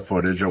trailer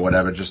footage or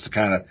whatever just to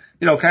kind of,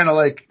 you know, kind of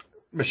like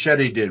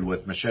Machete did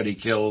with Machete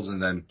Kills and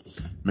then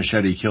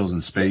Machete Kills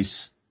in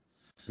Space.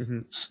 Mm-hmm.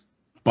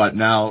 But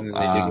now... And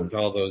they did with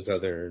all those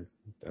other...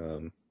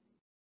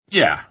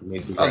 yeah.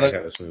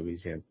 Grindhouse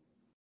movies, yeah.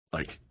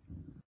 Like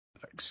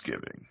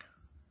Thanksgiving.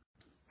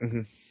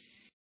 Mm-hmm.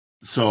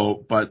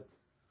 So, but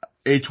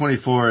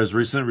A24 has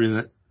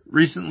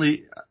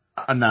recently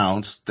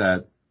announced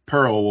that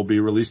Pearl will be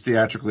released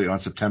theatrically on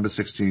September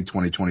 16,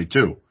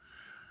 2022.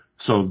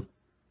 So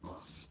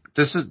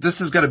this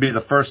is going to be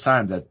the first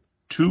time that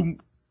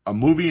a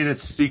movie and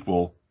its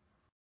sequel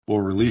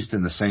were released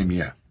in the same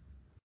year.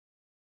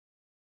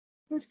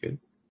 That's good.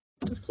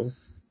 That's cool.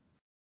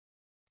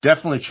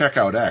 Definitely check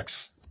out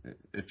X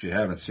if you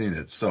haven't seen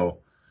it. So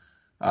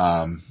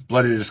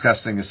Bloody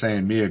Disgusting is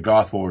saying Mia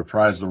Goth will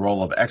reprise the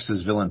role of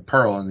X's villain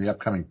Pearl in the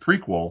upcoming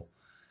prequel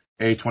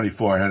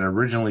A24 had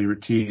originally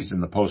teased in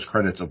the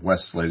post-credits of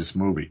West's latest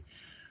movie.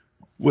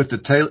 With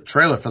the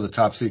trailer for the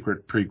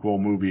top-secret prequel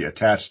movie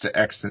attached to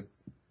X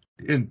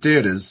in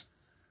theaters,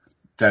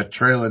 that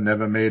trailer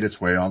never made its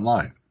way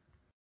online.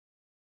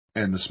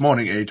 And this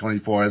morning,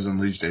 A24 has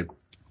unleashed a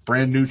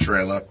brand-new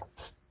trailer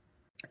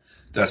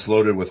that's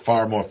loaded with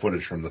far more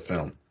footage from the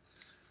film.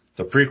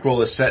 The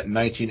prequel is set in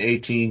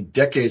 1918,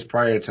 decades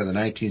prior to the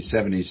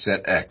 1970s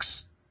set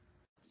X.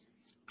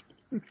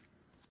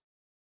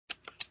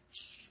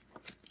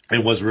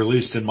 It was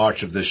released in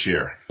March of this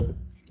year.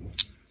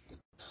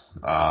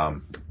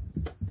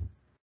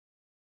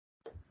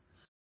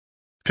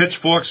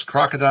 Pitchforks,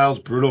 crocodiles,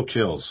 brutal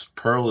kills.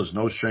 Pearl is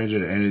no stranger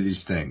to any of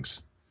these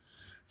things.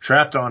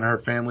 Trapped on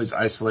her family's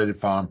isolated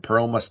farm,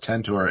 Pearl must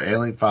tend to her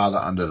ailing father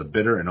under the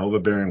bitter and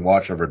overbearing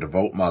watch of her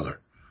devout mother.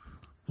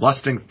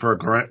 Lusting for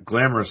a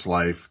glamorous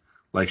life,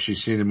 like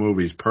she's seen in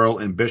movies, Pearl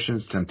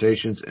ambitions,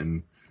 temptations,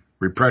 and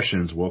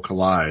repressions will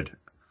collide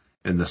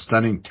in the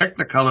stunning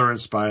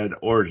Technicolor-inspired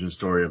origin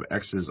story of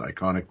X's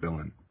iconic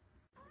villain.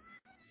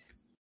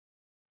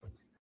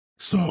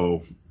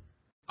 So,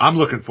 I'm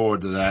looking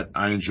forward to that.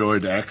 I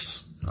enjoyed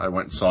X. I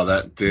went and saw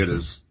that in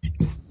theaters.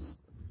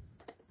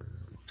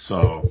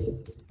 So,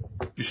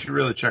 you should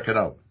really check it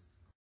out.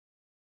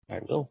 I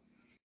will.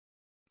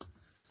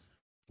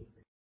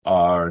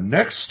 Our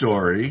next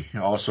story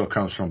also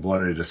comes from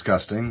Bloody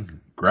Disgusting.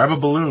 Grab a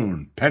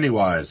Balloon,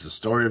 Pennywise. The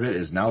story of it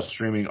is now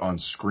streaming on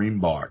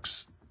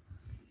Screambox.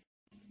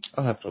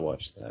 I'll have to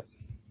watch that.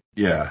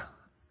 Yeah.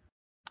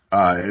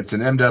 It's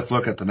an in-depth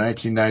look at the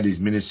 1990s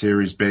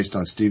miniseries based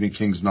on Stephen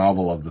King's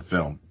novel of the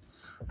film.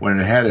 When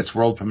it had its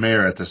world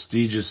premiere at the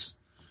prestigious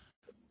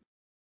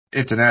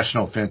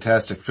International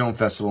Fantastic Film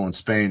Festival in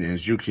Spain and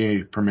its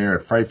UK premiere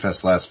at Fright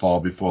Fest last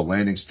fall before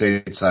landing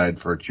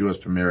stateside for its US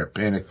premiere at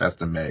Panic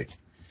Fest in May.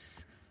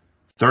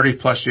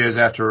 30-plus years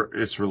after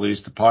its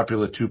release, the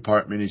popular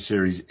two-part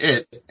miniseries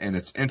It and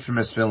its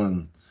infamous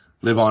villain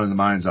live on in the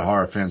minds of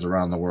horror fans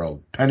around the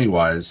world.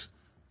 Pennywise,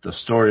 the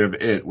story of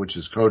It, which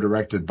is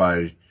co-directed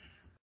by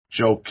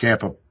Joe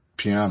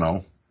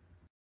Campopiano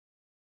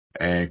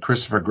and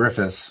Christopher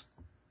Griffiths,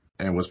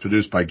 and was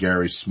produced by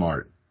Gary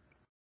Smart.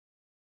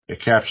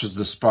 It captures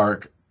the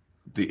spark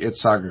the It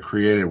saga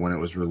created when it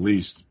was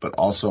released, but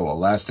also a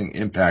lasting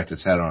impact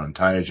it's had on an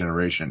entire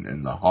generation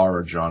in the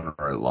horror genre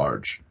at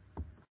large.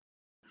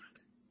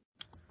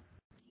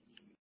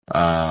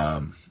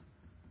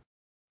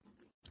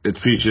 It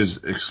features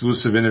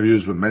exclusive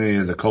interviews with many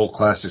of the cult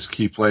classics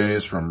key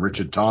players, from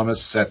Richard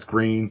Thomas, Seth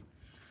Green,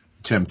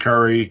 Tim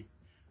Curry,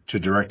 to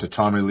director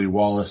Tommy Lee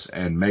Wallace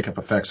and makeup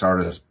effects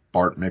artist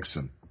Bart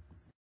Mixon.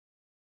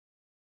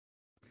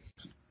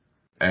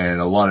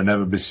 And a lot of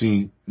never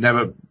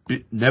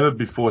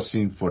before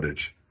seen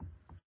footage.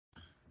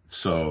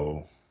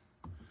 So,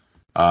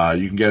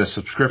 you can get a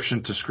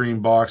subscription to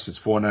Screambox. It's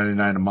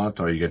 $4.99 a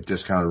month, or you get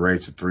discounted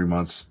rates at 3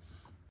 months.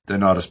 They're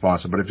not a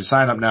sponsor, but if you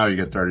sign up now, you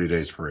get 30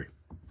 days free.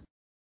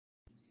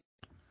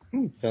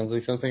 Sounds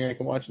like something I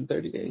can watch in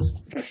 30 days.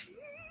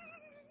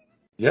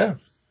 Yeah.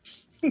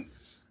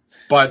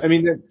 But I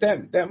mean,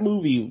 that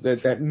movie,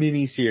 that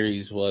mini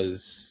series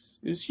was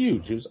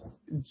huge. It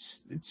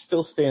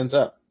still stands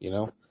up, you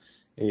know.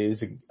 It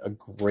is a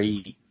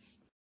great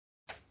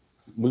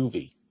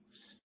movie,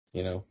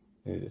 you know.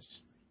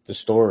 The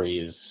story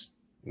is,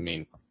 I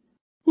mean,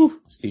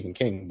 Stephen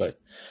King, but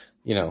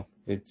you know,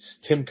 it's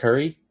Tim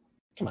Curry.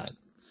 Come on,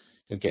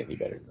 don't get any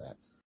better than that.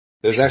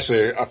 There's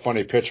actually a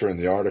funny picture in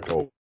the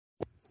article.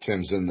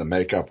 Tim's in the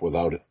makeup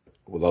without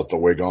the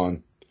wig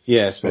on.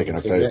 Yeah, making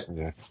a face.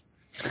 Yeah.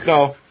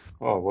 No.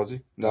 Oh, was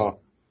he?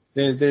 No.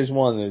 There's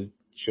one that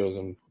shows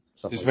him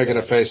something. He's making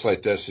a face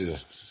like this.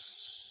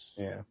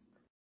 Yeah.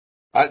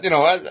 I do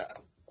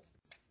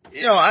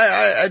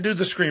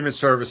the streaming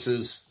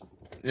services,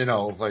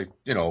 like,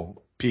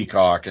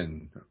 Peacock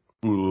and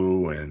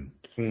Hulu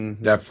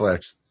and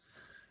Netflix.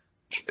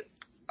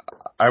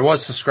 I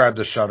was subscribed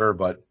to Shudder,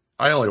 but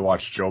I only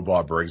watch Joe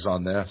Bob Briggs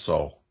on there,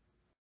 so,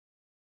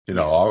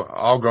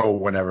 I'll go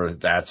whenever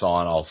that's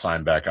on. I'll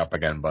sign back up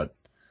again, but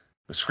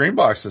the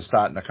Screambox is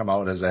starting to come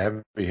out as a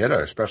heavy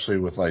hitter, especially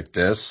with like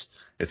this.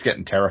 It's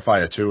getting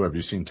Terrifier 2. Have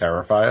you seen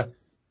Terrifier?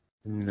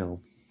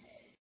 No.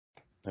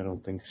 I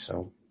don't think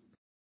so.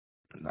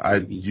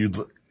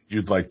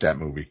 You'd like that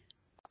movie.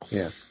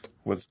 Yeah.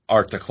 With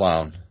Art the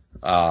Clown.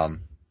 I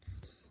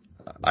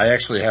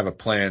actually have a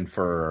plan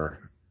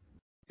for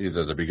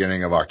either the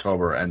beginning of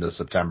October or end of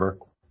September.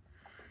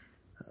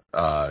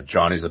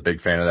 Johnny's a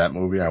big fan of that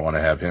movie. I want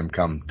to have him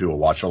come do a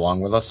watch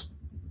along with us.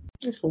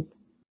 That's cool.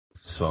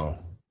 So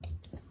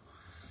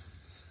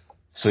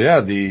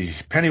yeah, the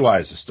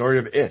Pennywise, the story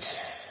of It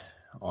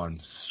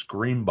on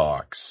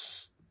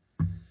Screambox.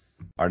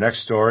 Our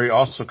next story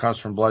also comes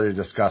from Bloody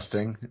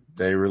Disgusting.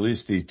 They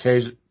released the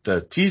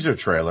teaser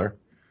trailer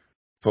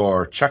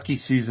for Chucky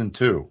Season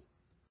 2.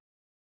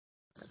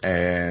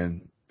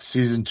 And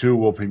Season 2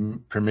 will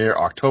premiere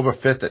October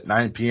 5th at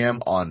 9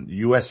 p.m. on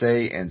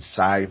USA and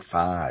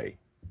Sci-Fi.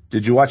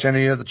 Did you watch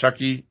any of the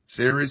Chucky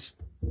series?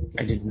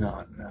 I did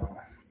not, no.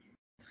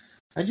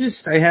 I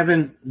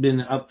haven't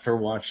been up for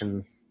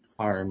watching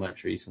horror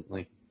much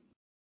recently.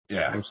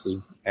 Yeah.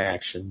 Mostly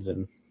actions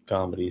and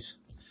comedies.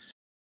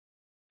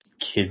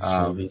 Kids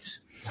movies.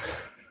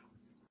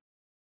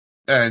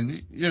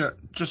 And,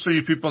 just so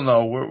you people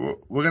know,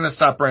 we're going to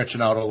stop branching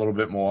out a little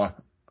bit more.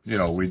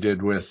 We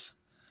did with,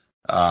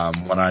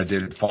 when I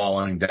did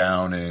Falling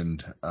Down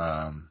and,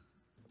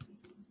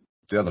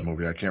 the other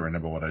movie. I can't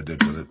remember what I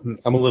did with it.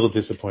 I'm a little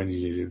disappointed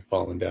you did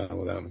Falling Down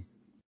without me.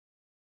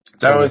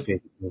 That was,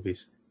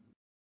 movies.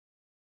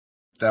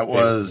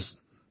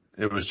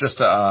 It was just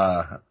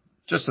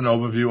an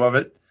overview of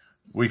it.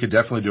 we could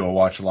definitely do a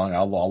watch along.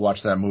 I'll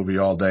watch that movie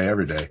all day,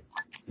 every day.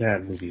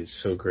 That movie is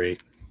so great.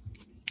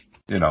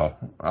 You know,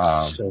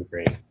 So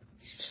great.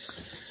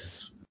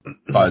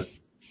 But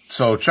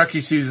so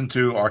Chucky season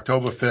 2,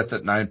 October 5th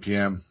at 9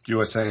 p.m.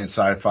 USA and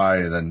Sci-Fi,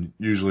 and then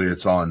usually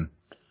it's on,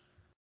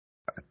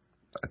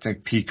 I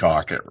think,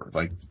 Peacock at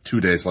like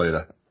 2 days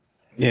later.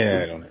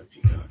 Yeah, I don't have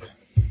Peacock.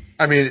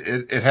 I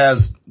mean, it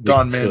has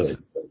Don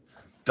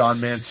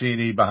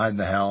Mancini behind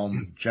the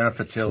helm,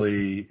 Jennifer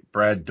Tilly,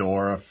 Brad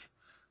Dourif,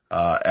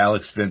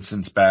 Alex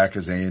Vincent's back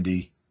as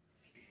Andy.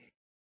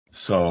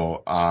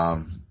 So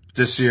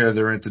this year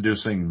they're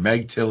introducing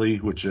Meg Tilly,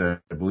 which I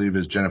believe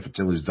is Jennifer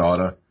Tilly's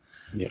daughter,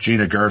 Yep.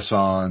 Gina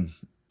Gerson,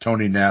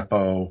 Tony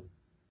Nappo,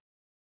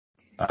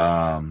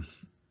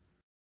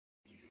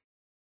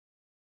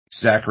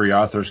 Zachary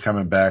Arthur's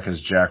coming back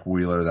as Jack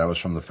Wheeler. That was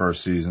from the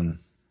first season.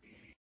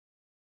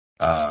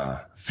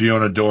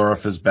 Fiona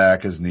Dourif is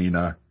back as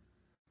Nina.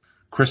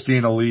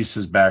 Christine Elise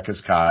is back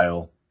as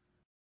Kyle.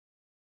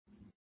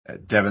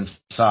 Devin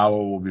Sawa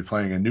will be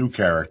playing a new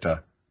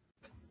character.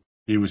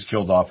 He was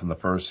killed off in the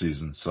first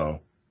season,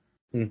 so.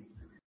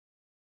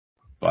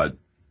 But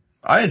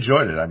I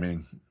enjoyed it. I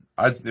mean,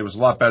 it was a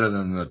lot better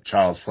than the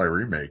Child's Play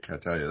remake, I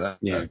tell you that.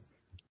 Yeah.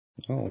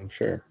 Oh, I'm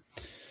sure.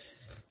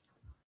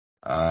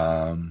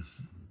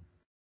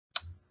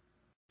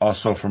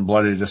 Also from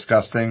Bloody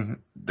Disgusting,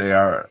 they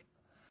are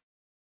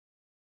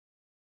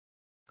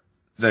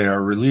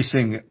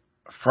releasing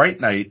Fright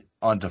Night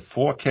onto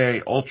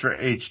 4K Ultra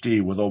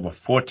HD with over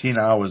 14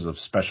 hours of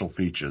special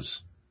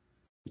features.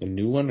 The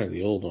new one or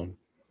the old one?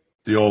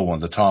 The old one,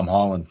 the Tom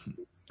Holland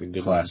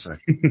classic.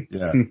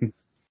 Yeah.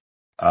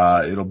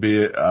 It'll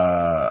be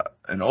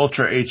an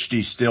Ultra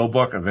HD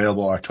Steelbook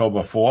available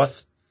October 4th.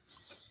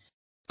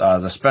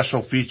 The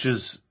special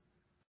features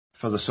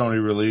for the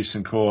Sony release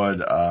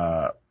include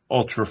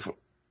Ultra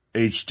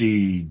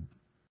HD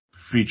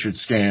featured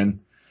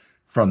scan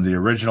from the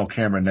original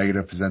camera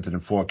negative presented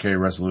in 4K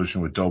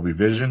resolution with Dolby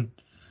Vision,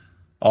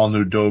 all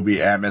new Dolby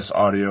Atmos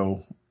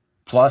Audio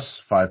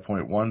Plus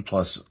 5.1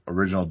 plus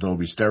original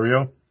Dolby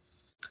Stereo,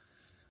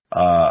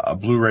 a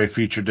Blu-ray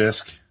feature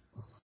disc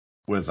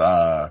with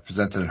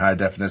presented in high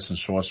definition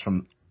sourced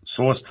from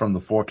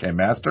the 4K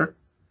master.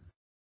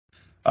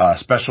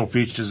 Special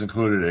features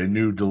included a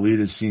new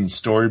deleted scene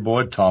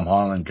storyboard. Tom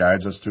Holland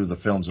guides us through the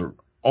film's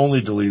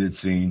only deleted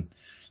scene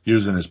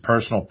using his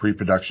personal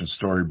pre-production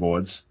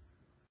storyboards.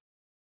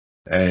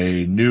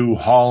 A new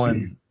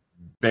Holland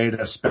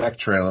beta spec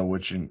trailer,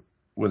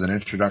 with an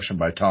introduction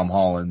by Tom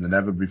Holland, the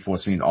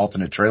never-before-seen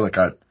alternate trailer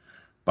cut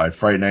by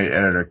Fright Night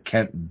editor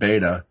Kent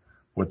Beta,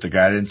 with the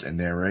guidance and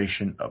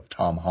narration of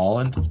Tom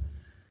Holland.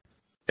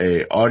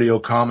 A audio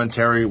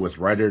commentary with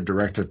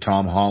writer-director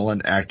Tom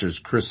Holland,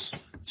 actors Chris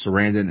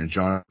Sarandon and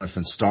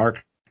Jonathan Stark,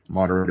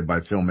 moderated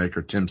by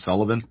filmmaker Tim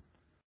Sullivan.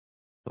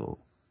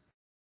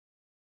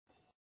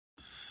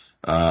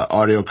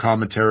 Audio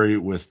commentary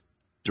with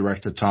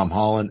director Tom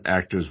Holland,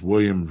 actors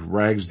William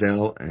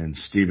Ragsdale and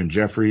Stephen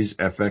Jeffries,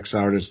 FX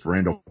artist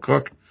Randall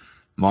Cook,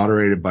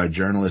 moderated by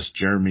journalist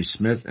Jeremy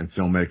Smith and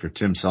filmmaker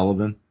Tim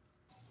Sullivan.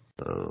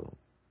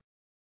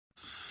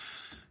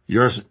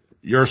 You're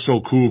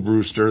So Cool,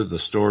 Brewster, the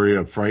story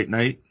of Fright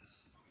Night.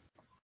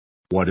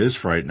 What is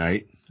Fright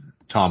Night?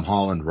 Tom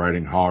Holland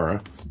writing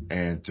horror,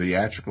 and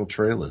theatrical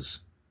trailers.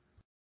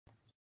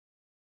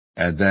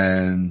 And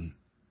then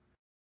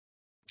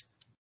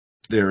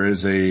there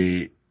is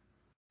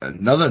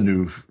another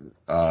new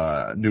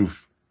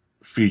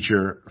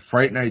feature,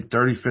 Fright Night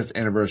 35th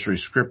Anniversary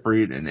Script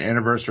Read, an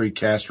anniversary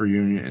cast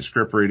reunion and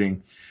script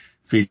reading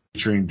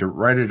featuring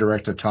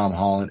writer-director Tom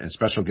Holland and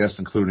special guests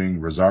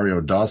including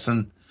Rosario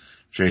Dawson,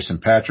 Jason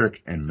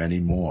Patrick, and many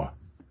more.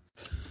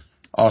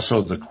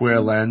 Also, The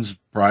Queer Lens,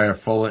 Briar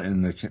Fuller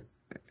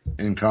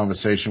in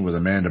conversation with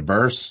Amanda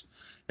Burse,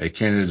 a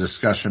candid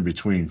discussion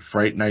between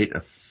Fright Night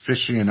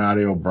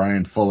aficionado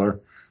Brian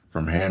Fuller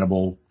from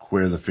Hannibal,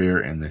 Queer the Fear,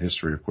 and the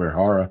History of Queer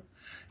Horror,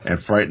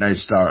 and Fright Night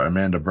star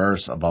Amanda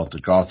Burse about the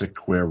gothic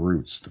queer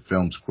roots, the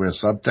film's queer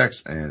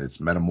subtext, and its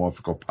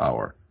metamorphical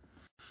power.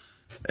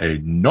 A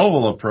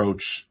novel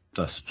approach,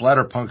 the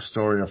splatterpunk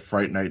story of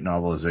Fright Night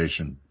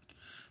novelization.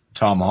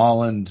 Tom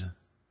Holland,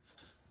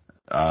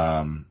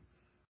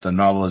 the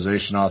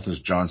novelization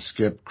authors John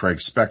Skip, Craig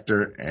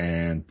Spector,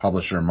 and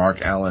publisher Mark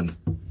Allen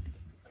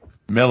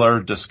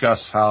Miller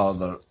discuss how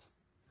the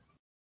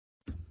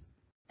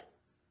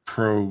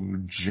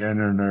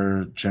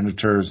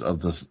progenitors of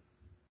the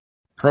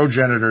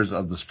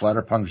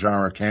splatterpunk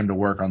genre came to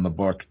work on the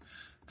book,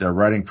 their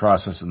writing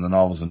process, and the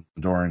novel's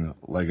enduring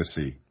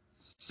legacy.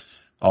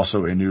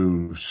 Also, a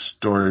new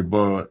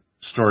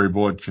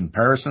storyboard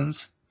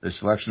comparisons, a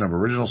selection of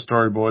original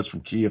storyboards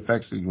from key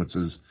effect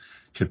sequences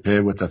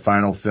compared with the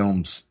final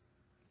film's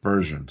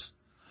versions.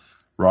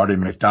 Roddy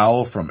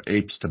McDowell from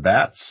Apes to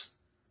Bats,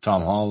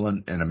 Tom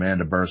Holland and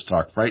Amanda Burse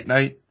talk Fright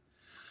Night,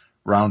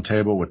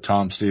 Roundtable with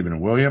Tom, Stephen,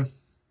 and William.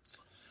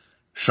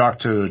 Shock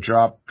to the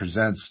Drop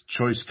presents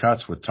Choice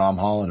Cuts with Tom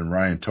Holland and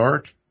Ryan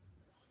Turek.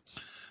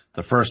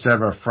 The first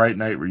ever Fright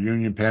Night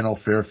reunion panel,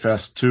 Fear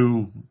Fest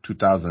 2,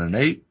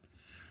 2008.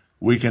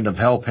 Weekend of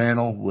Hell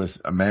panel with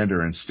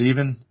Amanda and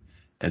Steven,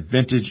 and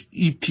Vintage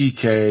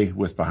EPK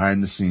with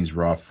behind-the-scenes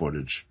raw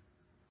footage.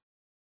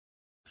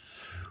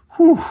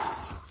 Whew,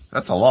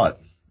 that's a lot.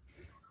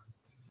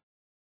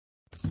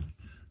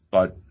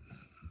 But,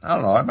 I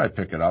don't know, I might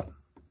pick it up.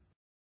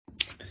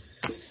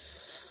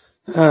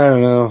 I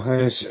don't know.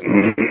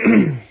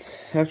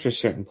 After a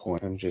certain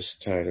point, I'm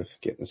just tired of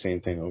getting the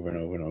same thing over and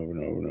over and over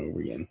and over and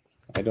over again.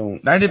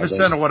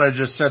 90% of what I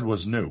just said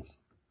was new.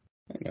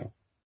 I know.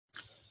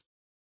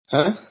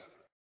 Huh?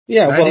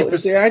 Yeah, well,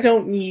 see, I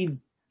don't need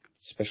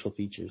special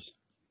features.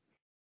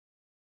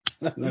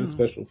 I'm not a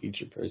special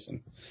feature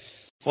person.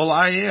 Well,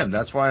 I am.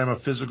 That's why I'm a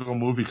physical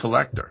movie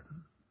collector.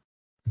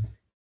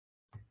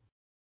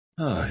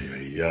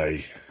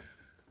 Ay.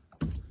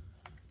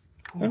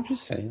 I'm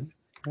just saying.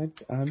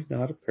 I'm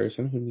not a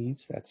person who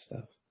needs that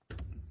stuff.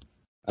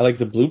 I like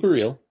the blooper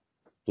reel.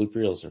 Blooper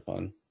reels are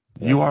fun.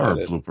 You are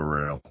a blooper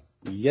reel.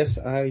 Yes,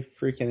 I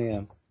freaking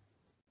am.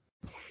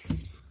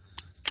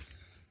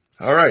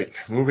 All right,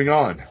 moving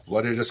on.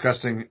 Bloody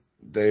Disgusting.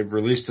 They've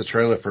released the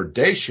trailer for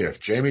Day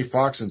Shift. Jamie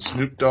Foxx and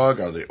Snoop Dogg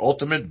are the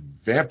ultimate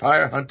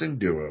vampire hunting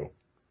duo.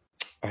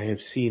 I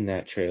have seen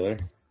that trailer.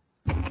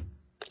 I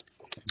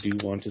do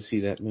want to see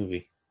that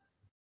movie.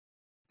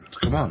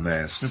 Come on,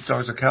 man. Snoop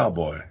Dogg's a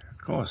cowboy.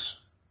 Of course.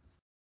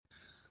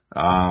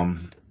 Oh,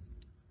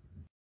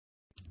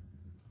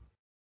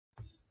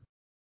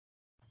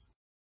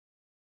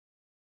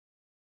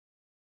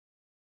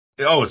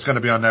 it's going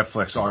to be on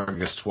Netflix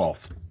August 12th.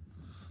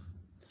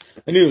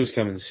 I knew it was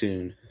coming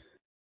soon.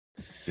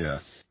 Yeah.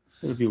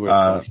 It would be worth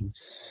watching.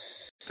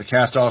 The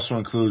cast also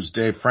includes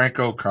Dave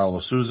Franco,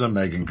 Carlos Souza,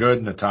 Megan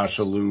Good,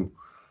 Natasha Lou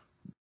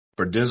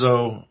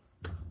Berdizzo,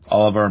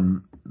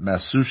 Oliver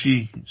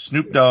Masucci,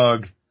 Snoop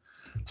Dogg,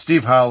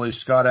 Steve Howley,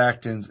 Scott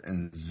Atkins,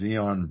 and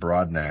Zion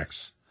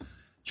Broadnax.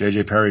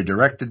 J.J. Perry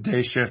directed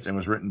Day Shift and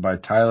was written by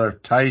Tyler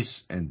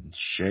Tice and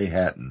Shay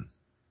Hatton.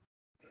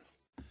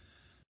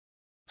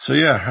 So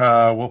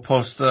yeah, we'll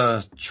post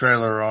the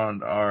trailer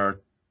on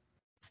our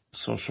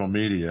social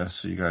media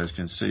so you guys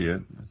can see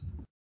it.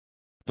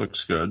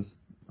 Looks good.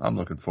 I'm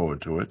looking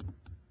forward to it.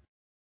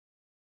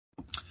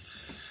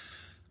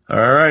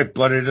 All right,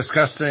 Bloody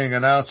Disgusting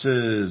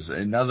announces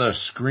another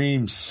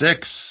Scream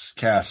 6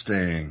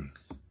 casting.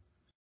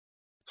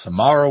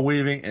 Samara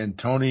Weaving and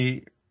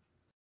Tony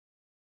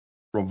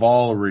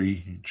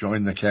Revolori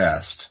join the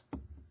cast.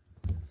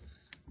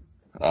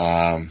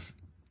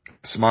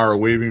 Samara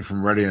Weaving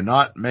from Ready or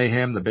Not,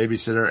 Mayhem, The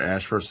Babysitter,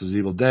 Ash vs.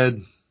 Evil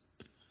Dead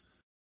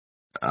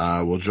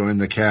will join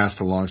the cast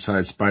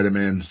alongside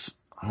Spider-Man's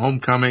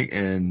Homecoming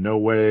and No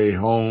Way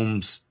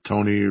Home's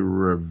Tony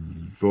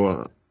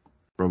Revolori.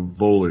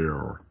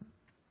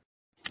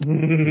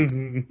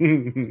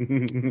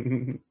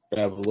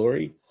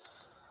 Revolori?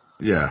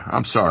 Yeah,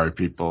 I'm sorry,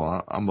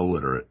 people. I'm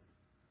illiterate.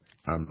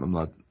 I'm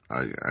not.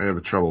 I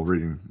have trouble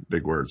reading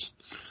big words.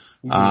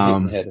 You hit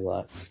my head a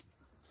lot.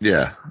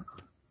 Yeah.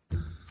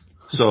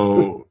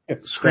 So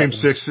Scream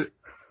 6.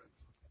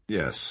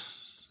 Yes,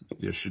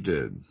 you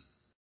did.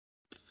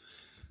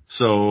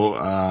 So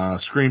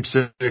Scream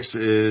 6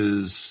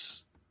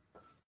 is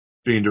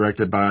being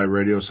directed by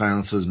Radio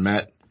Silence's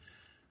Matt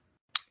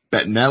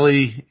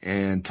Bettinelli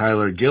and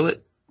Tyler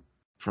Gillett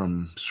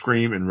from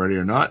Scream and Ready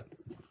or Not.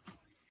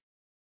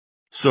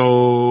 So,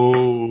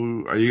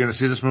 are you going to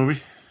see this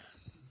movie?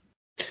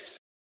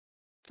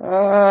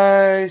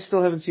 I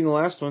still haven't seen the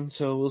last one,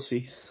 so we'll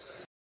see.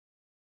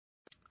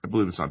 I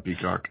believe it's on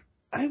Peacock.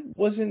 I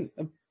wasn't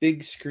a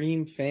big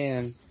Scream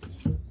fan.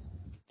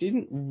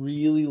 Didn't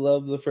really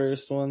love the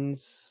first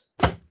ones.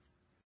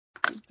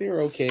 They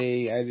were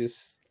okay. I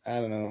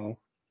don't know.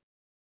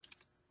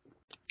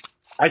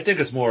 I think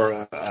it's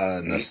more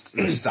a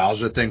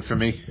nostalgia thing for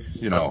me,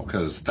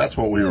 because that's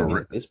what we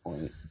were at this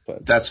point.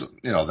 But that's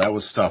that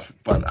was stuff.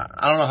 But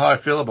I don't know how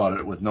I feel about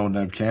it with no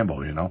Neve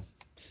Campbell.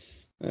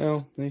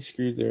 Well, they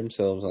screwed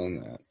themselves on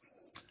that.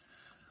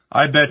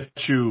 I bet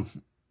you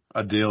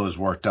a deal is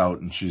worked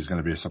out and she's going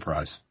to be a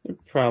surprise. It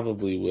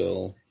probably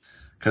will.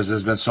 Because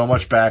there's been so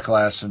much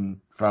backlash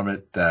from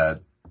it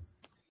that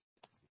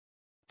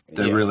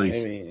really.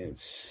 I mean,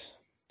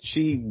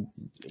 she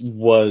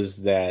was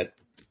that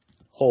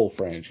whole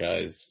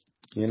franchise,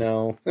 She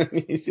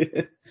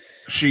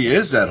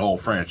is that whole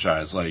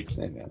franchise, I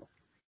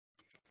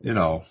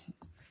know.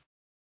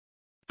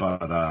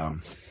 But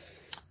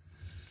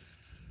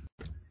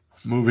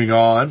moving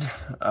on,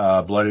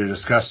 Bloody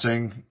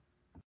Disgusting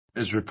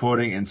is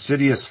reporting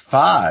Insidious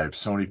 5.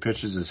 Sony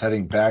Pictures is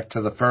heading back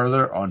to the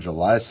further on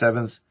July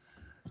 7th,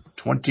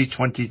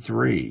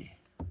 2023.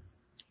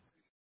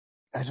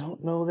 I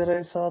don't know that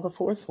I saw the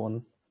fourth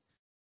one.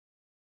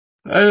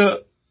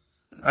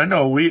 I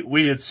know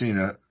we had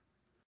seen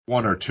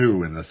one or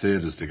two in the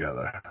theaters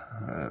together.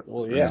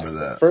 Well, yeah,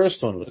 the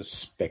first one was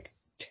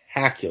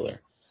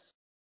spectacular.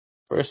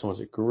 First one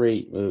was a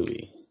great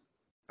movie.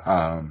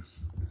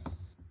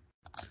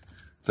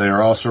 They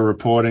are also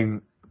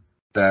reporting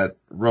that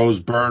Rose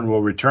Byrne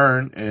will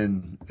return,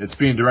 and it's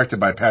being directed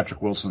by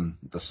Patrick Wilson,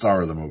 the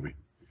star of the movie.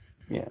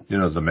 Yeah.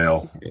 The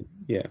male.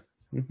 Yeah.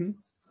 Mm-hmm.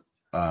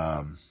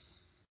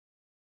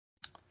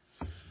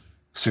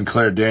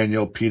 Sinclair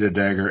Daniel, Peter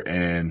Dagger,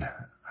 and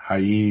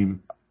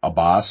Haim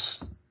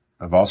Abbas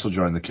have also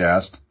joined the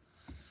cast.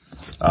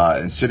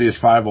 Insidious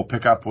 5 will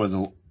pick up with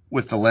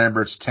the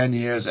Lamberts 10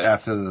 years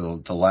after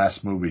the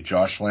last movie.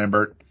 Josh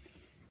Lambert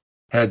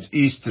heads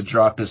east to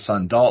drop his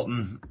son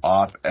Dalton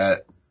off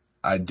at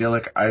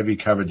idyllic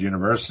ivy-covered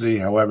university.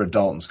 However,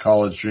 Dalton's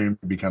college dream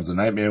becomes a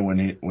nightmare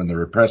when the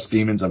repressed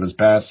demons of his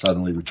past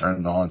suddenly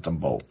return to haunt them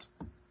both.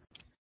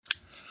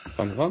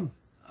 Fun.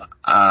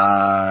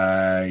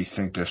 I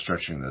think they're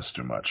stretching this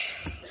too much.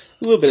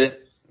 A little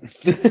bit.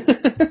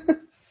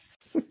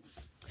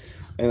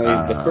 And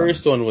the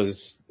first one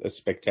was a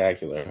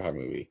spectacular horror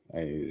movie.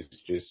 It was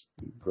just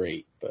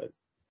great, but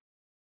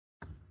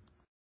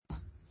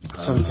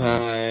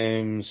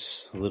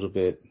sometimes a little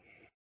bit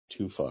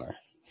too far.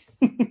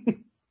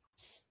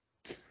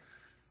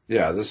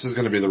 Yeah, this is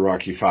going to be the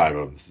Rocky V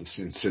of the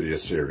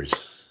Insidious series.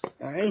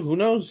 Who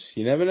knows?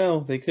 You never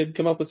know. They could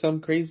come up with some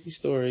crazy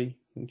story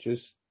and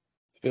just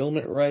film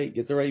it right,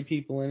 get the right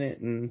people in it,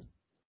 and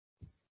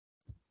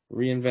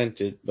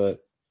reinvent it.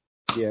 But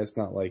yeah, it's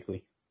not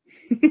likely.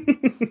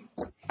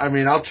 I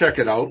mean, I'll check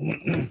it out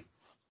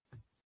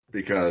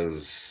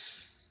because,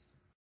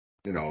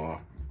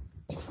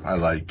 I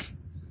like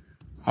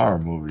horror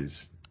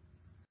movies.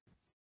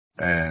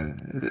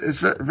 And it's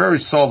very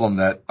seldom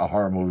that a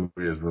horror movie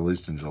is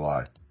released in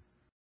July.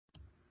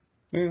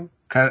 Yeah.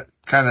 Kind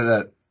of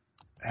that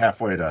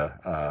halfway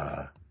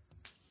to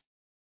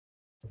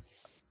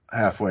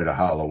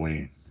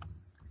Halloween.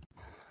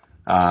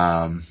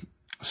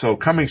 So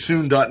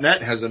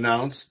ComingSoon.net has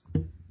announced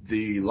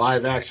the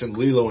live-action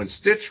Lilo and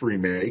Stitch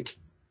remake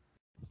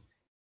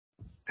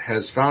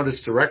has found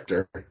its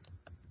director,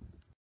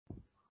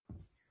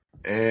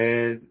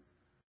 and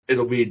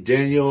it'll be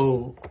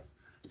Daniel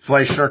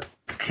Fleischer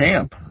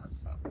Camp.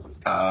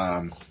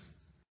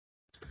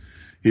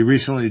 He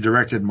recently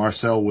directed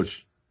Marcel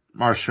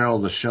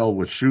the Shell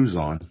with Shoes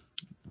On.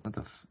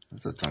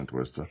 That's a tongue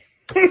twister.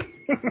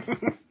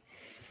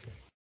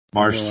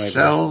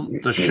 Marcel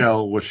the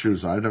Shell with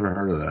Shoes On. I've never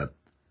heard of that.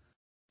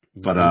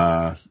 But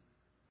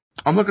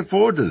I'm looking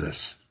forward to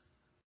this.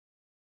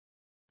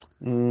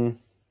 I'm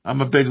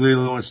a big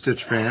Lilo and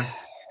Stitch fan.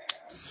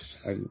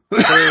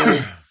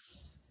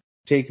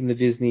 Taking the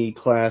Disney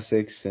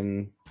classics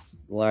and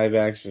live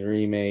action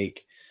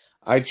remake.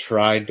 I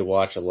tried to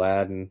watch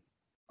Aladdin.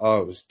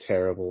 Oh, it was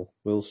terrible.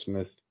 Will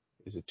Smith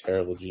is a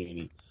terrible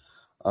genie.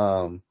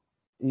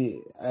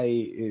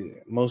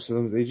 Most of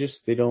them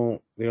they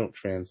don't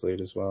translate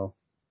as well.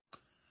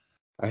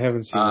 I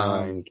haven't seen The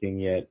Lion King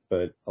yet,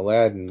 but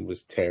Aladdin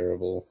was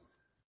terrible.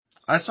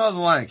 I saw The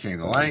Lion King.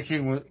 The Lion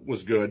King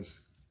was good.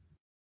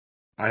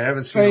 I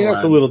haven't seen Aladdin.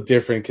 That's a little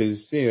different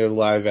because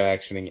live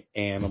actioning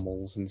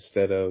animals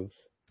instead of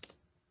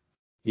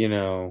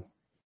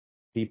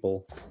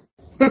people.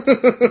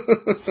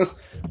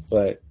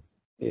 But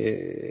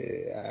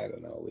I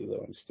don't know.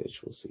 Lilo and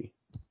Stitch, we'll see.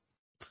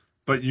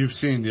 But you've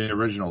seen the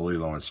original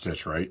Lilo and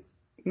Stitch, right?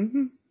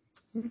 Mm-hmm.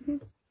 Mm-hmm.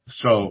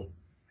 So,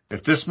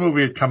 if this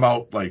movie had come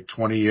out like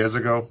 20 years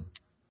ago,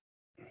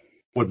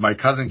 would my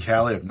cousin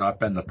Callie have not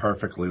been the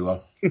perfect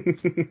Lilo?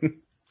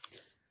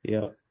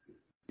 Yeah.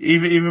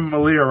 Even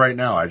Malia right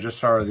now, I just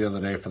saw her the other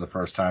day for the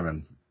first time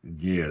in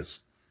years,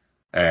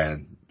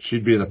 and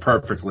she'd be the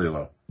perfect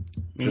Lilo.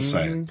 Just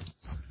saying.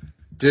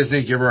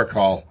 Disney, give her a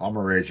call. I'm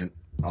her agent.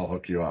 I'll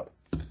hook you up.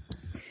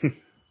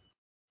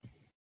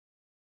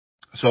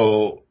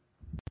 So,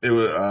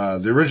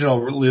 the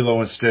original Lilo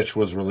and Stitch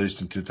was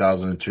released in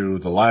 2002.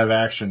 The live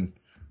action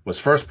was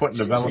first put in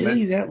development.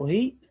 Really that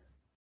late?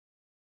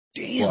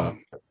 Damn. Well,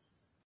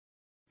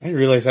 I didn't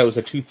realize that was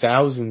a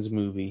 2000s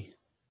movie.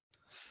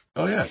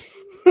 Oh yeah.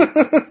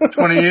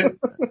 20 years.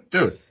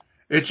 Dude,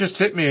 it just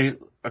hit me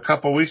a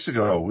couple weeks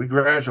ago. We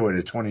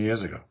graduated 20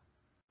 years ago.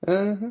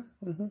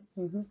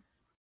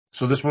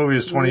 So this movie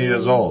is 20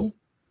 years old.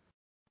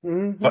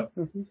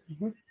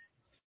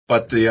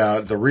 But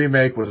the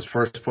remake was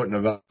first put in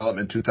development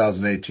in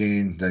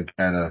 2018, then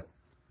kind of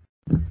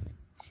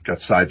got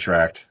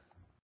sidetracked.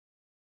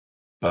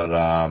 But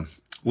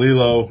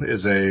Lilo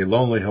is a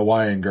lonely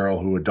Hawaiian girl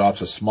who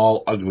adopts a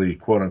small, ugly,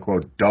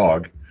 quote-unquote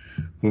dog,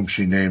 whom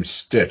she names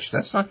Stitch.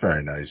 That's not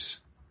very nice.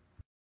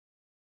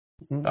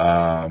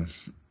 I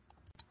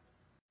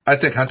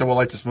think Hunter will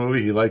like this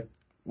movie.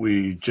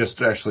 We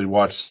just actually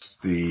watched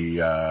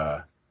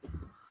the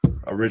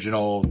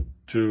original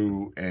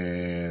 2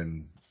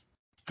 and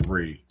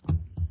 3,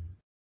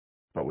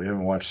 but we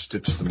haven't watched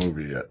Stitch the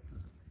movie yet.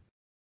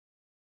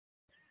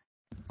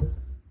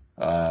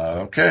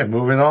 Okay,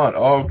 moving on.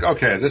 Oh,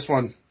 okay, this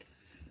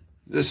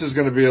is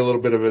going to be a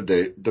little bit of a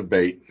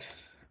debate.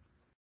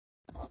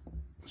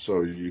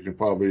 So you can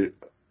probably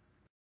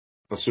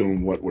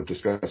assume what we're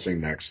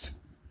discussing next.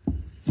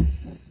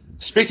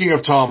 Speaking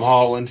of Tom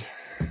Holland,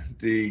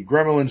 the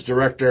Gremlins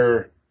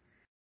director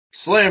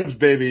slams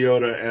Baby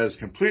Yoda as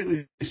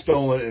completely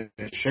stolen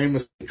and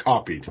shamelessly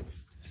copied.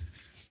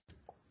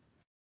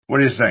 What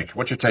do you think?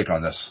 What's your take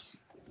on this?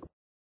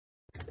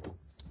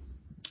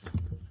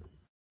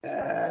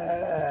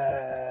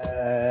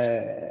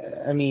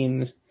 I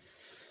mean,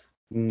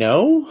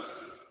 no.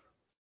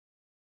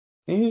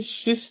 He's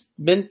just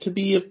meant to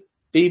be a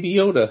Baby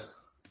Yoda.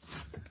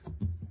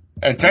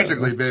 And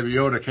technically, Baby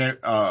Yoda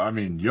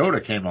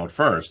Yoda came out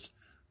first.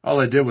 All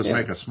they did was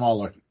make a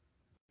smaller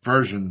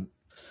version.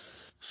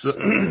 So,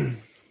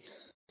 and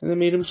they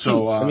made him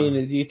cute. I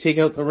mean, you take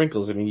out the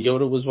wrinkles. I mean,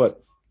 Yoda was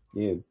what?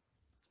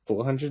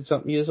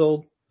 400-something years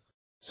old?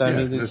 So, I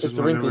mean, they took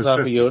the wrinkles off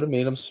of Yoda,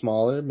 made him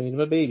smaller, made him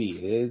a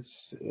baby.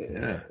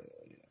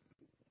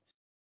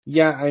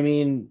 Yeah, I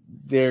mean,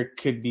 there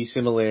could be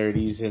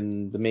similarities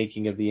in the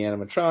making of the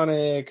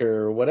animatronic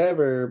or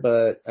whatever,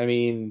 but, I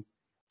mean,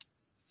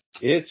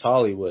 it's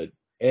Hollywood.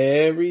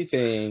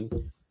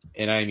 Everything,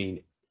 and I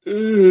mean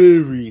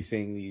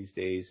everything these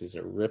days is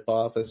a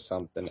ripoff of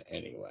something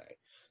anyway.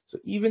 So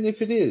even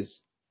if it is,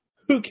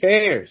 who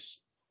cares?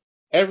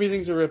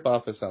 Everything's a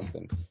ripoff of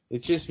something.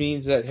 It just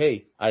means that,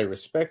 hey, I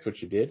respect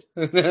what you did,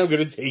 and I'm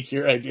going to take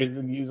your ideas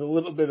and use a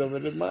little bit of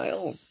it in my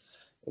own.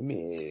 I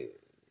mean,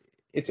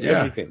 it's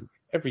everything.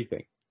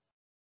 Everything.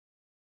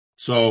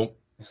 So,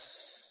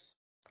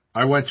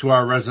 I went to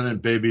our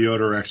resident Baby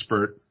Yoda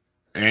expert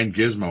and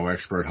Gizmo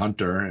expert,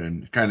 Hunter,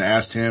 and kind of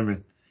asked him,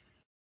 and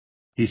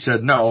he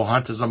said, no,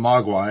 Hunter's a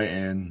Mogwai,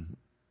 and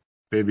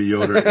Baby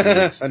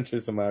Yoda is...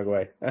 Hunter's a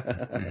Mogwai.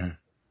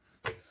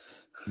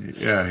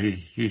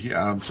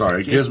 I'm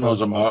sorry,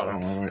 Gizmo's a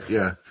Mogwai.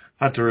 Yeah,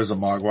 Hunter is a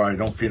Mogwai.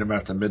 Don't feed him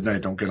after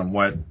midnight. Don't get him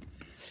wet.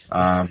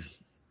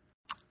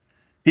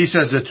 He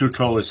says they're two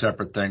totally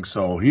separate things,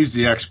 so he's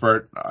the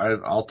expert.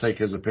 I'll take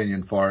his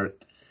opinion for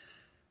it.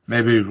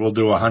 Maybe we'll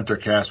do a Hunter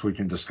cast. We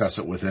can discuss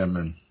it with him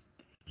and,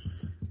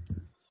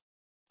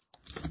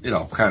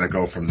 kind of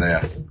go from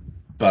there.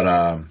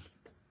 But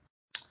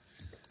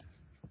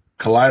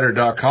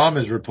Collider.com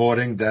is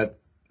reporting that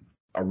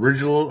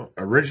original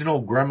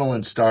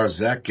Gremlin star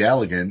Zach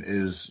Galligan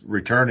is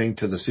returning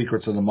to the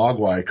Secrets of the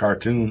Mogwai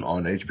cartoon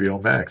on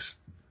HBO Max.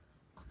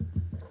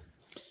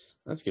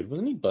 That's good.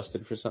 Wasn't he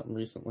busted for something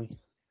recently?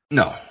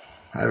 No,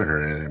 I haven't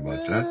heard anything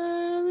about that.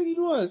 I think he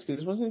was,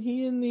 because wasn't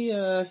he in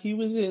the, he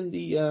was in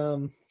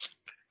the,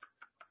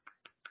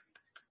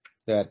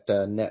 that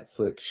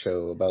Netflix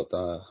show about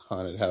the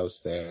haunted house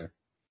there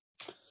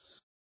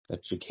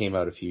that came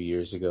out a few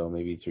years ago,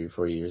 maybe 3 or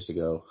 4 years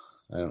ago.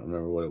 I don't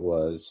remember what it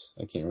was.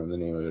 I can't remember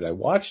the name of it. I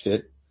watched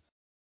it.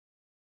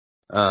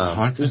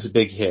 It was a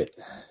big hit.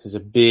 It was a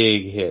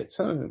big hit.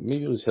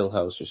 Maybe it was Hill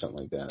House or something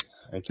like that.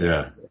 I can't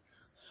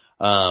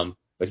remember.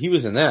 But he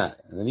was in that,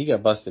 and then he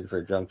got busted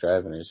for drunk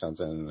driving or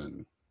something,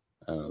 and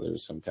I don't know, there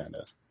was some kind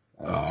of...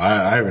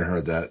 I haven't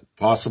heard that.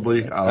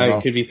 Possibly, I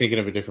could be thinking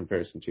of a different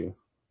person, too.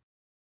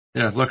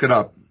 Yeah, look it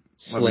up.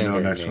 Let me know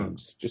Slandering next names. one.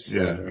 Just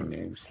slandering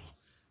names.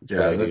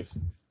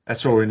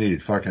 That's what we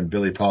need. Fucking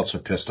Billy Pulitzer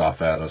pissed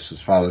off at us.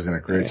 His father's going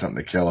to create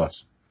something to kill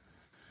us.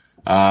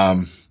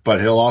 But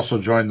he'll also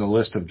join the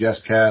list of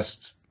guest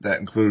casts that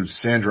includes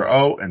Sandra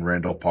Oh and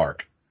Randall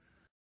Park.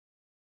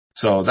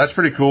 So that's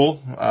pretty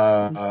cool.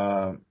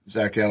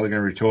 Zach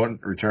Galligan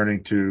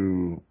returning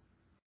to...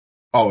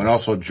 Oh, and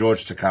also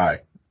George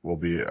Takei will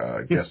be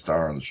a guest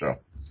star on the show.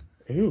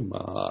 Oh,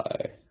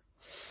 my.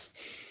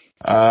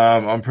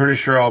 I'm pretty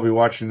sure I'll be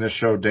watching this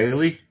show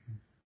daily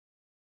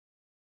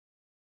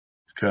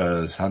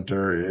because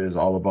Hunter is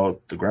all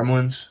about the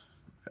Gremlins,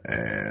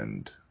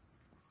 and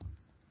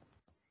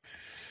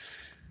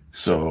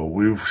so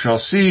we shall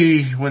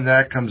see when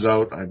that comes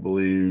out. I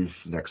believe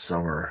next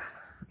summer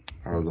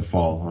or the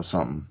fall or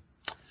something.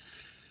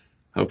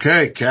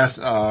 Okay,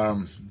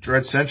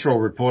 Dread Central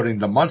reporting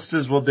the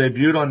Munsters will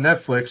debut on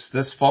Netflix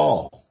this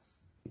fall.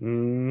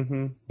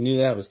 Mm-hmm. Knew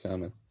that was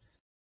coming.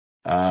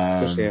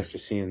 Especially after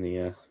seeing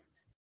the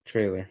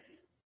trailer.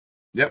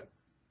 Yep.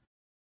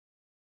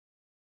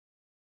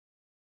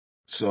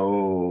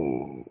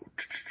 So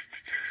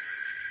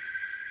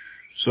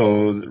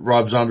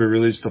Rob Zombie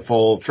released the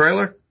full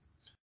trailer.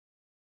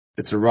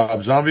 It's a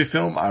Rob Zombie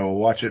film. I will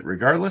watch it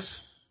regardless.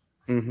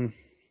 Mm-hmm.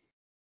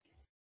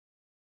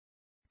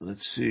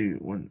 Let's see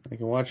when I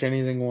can watch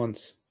anything once.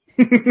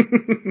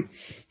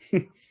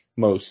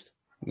 Most,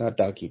 not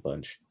Donkey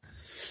Punch.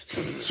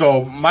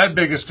 So my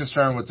biggest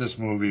concern with this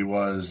movie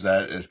was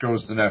that it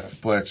goes to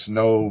Netflix,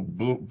 no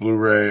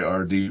Blu-ray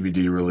or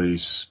DVD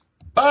release.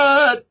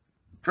 But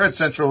Dread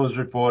Central is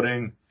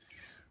reporting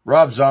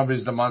Rob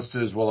Zombie's The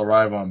Munsters will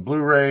arrive on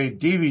Blu-ray,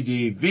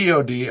 DVD,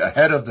 VOD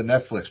ahead of the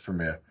Netflix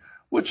premiere,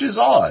 which is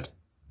odd.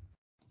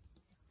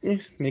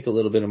 Make a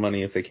little bit of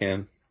money if they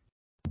can.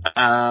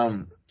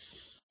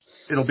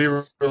 It'll be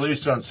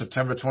released on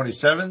September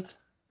 27th.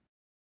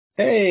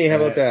 Hey, how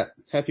about that?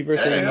 Happy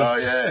birthday. Hey,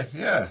 oh,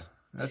 yeah.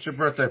 That's your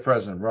birthday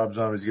present. Rob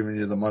Zombie's giving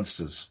you the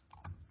Munsters.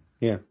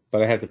 Yeah,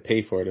 but I had to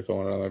pay for it if I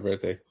wanted it on my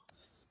birthday.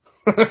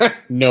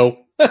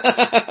 No.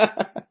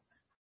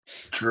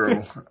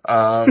 True.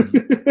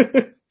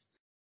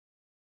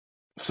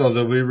 So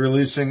they'll be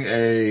releasing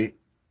a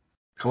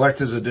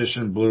collector's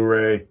edition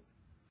Blu-ray.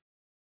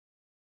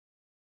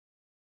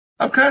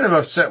 I'm kind of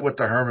upset with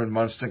the Herman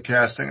Munster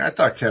casting. I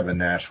thought Kevin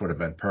Nash would have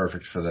been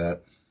perfect for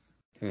that.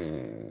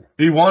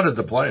 He wanted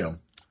to play him.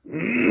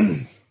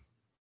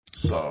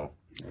 So.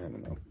 I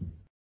don't know.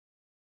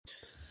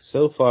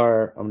 So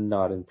far, I'm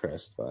not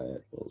impressed by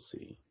it. We'll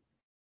see.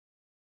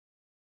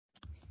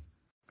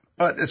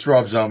 But it's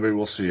Rob Zombie.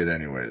 We'll see it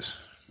anyways.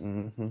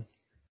 Mm-hmm.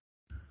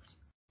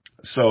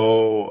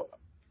 So,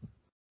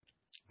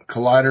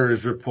 Collider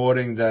is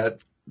reporting that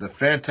the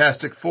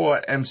Fantastic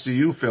Four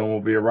MCU film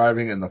will be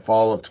arriving in the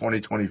fall of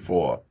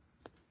 2024.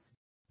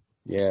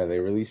 Yeah, they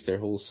released their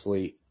whole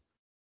slate.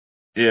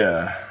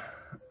 Yeah.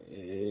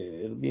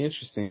 It'll be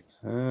interesting.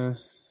 I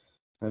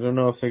don't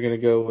know if they're going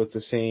to go with the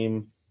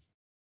same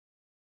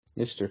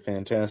Mr.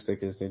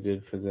 Fantastic as they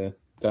did for the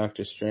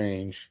Doctor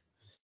Strange.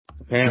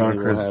 Apparently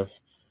we'll have...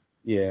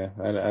 Yeah,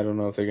 I don't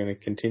know if they're going to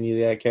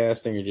continue that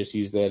casting or just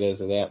use that as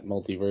that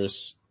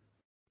multiverse.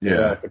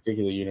 Yeah.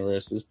 Particular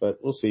universes, but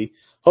we'll see.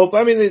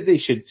 I mean, they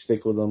should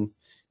stick with him.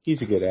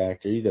 He's a good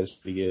actor. He does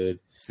pretty good.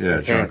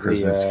 Yeah, John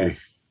Krasinski.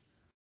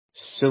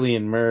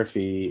 Cillian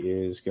Murphy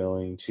is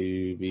going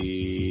to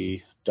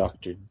be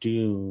Doctor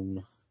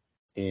Doom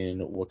in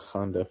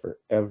Wakanda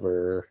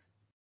Forever.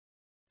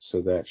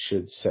 So that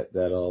should set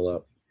that all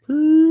up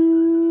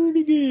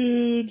pretty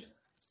good.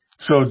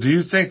 So do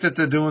you think that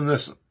they're doing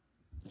this?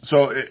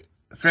 So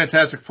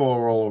Fantastic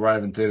Four will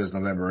arrive in theaters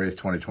November 8th,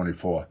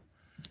 2024.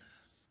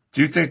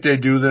 Do you think they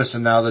do this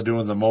and now they're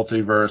doing the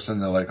multiverse and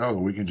they're like, oh,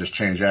 we can just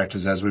change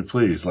actors as we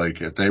please?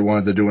 Like, if they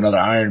wanted to do another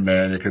Iron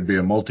Man, it could be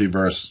a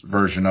multiverse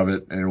version of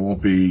it and it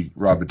won't be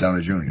Robert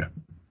Downey Jr.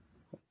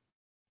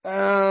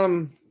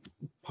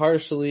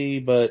 Partially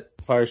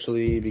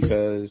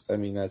because, I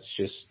mean, that's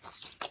just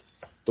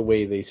the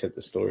way they set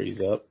the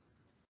stories up.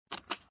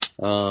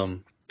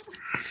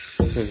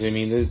 Because, I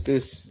mean,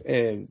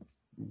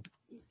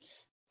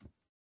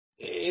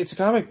 it's a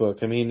comic book.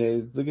 I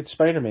mean, look at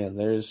Spider-Man.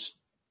 There's,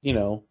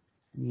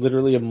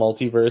 literally a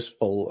multiverse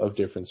full of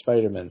different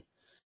Spider-Men.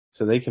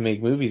 So they can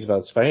make movies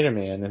about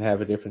Spider-Man and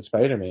have a different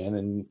Spider-Man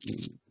and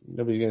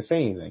nobody's going to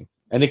say anything.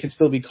 And it can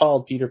still be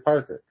called Peter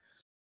Parker.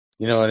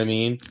 You know what I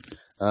mean?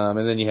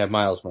 And then you have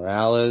Miles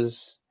Morales.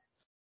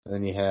 And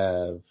then you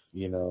have,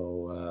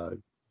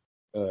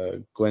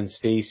 Gwen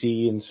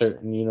Stacy in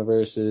certain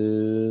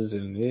universes.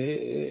 And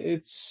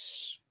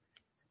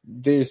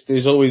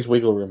there's always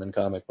wiggle room in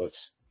comic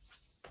books.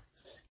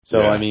 So,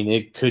 yeah. I mean,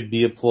 it could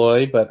be a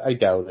ploy, but I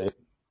doubt it.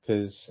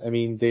 Because, I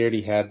mean, they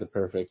already had the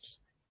perfect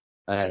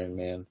Iron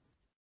Man.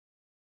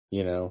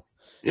 Yeah.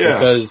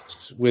 Because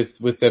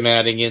with them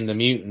adding in the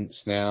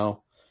mutants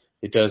now,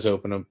 it does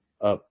open them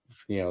up.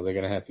 They're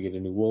going to have to get a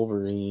new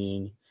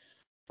Wolverine.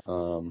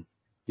 You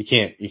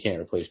can't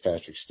replace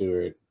Patrick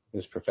Stewart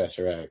as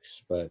Professor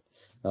X, but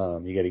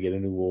you got to get a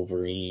new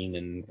Wolverine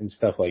and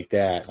stuff like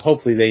that.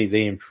 Hopefully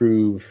they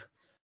improve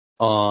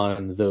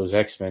on those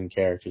X-Men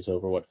characters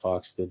over what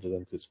Fox did to them,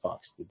 because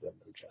Fox did them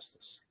no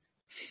justice.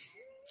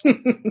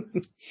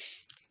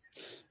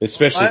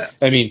 Especially,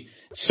 I mean,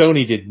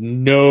 Sony did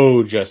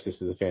no justice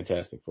to the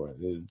Fantastic Four.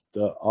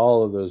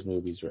 All of those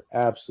movies were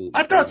absolutely...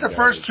 I thought the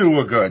first two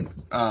were good.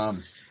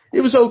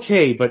 It was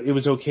okay, but it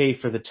was okay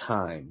for the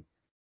time.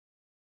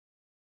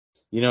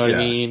 You know what I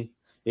mean?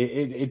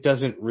 It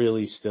doesn't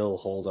really still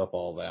hold up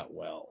all that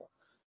well.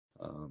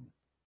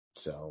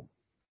 So,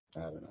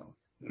 I don't know.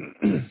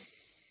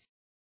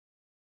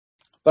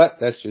 But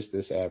that's just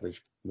this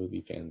average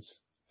movie fan's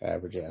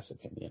average ass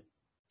opinion.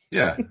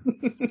 Yeah.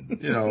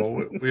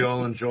 We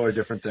all enjoy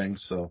different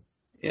things, so.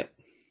 Yeah.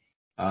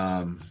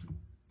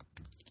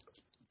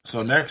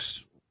 So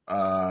next,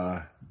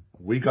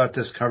 we got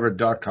this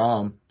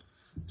covered.com.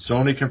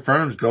 Sony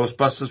confirms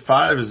Ghostbusters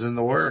 5 is in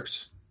the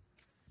works.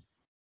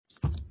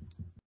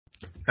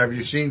 Have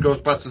you seen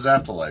Ghostbusters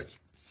Afterlife?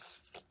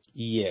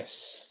 Yes.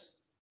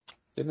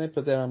 Didn't I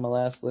put that on my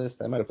last list?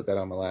 I might have put that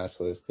on my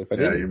last list. If I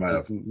didn't, you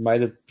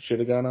might have. Should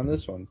have gone on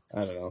this one.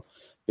 I don't know.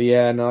 But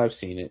yeah, no, I've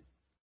seen it.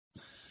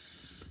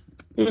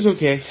 It was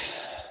okay.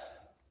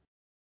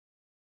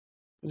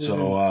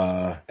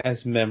 So,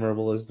 as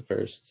memorable as the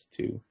first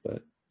two,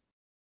 but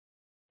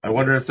I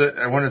wonder if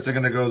they're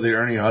going to go the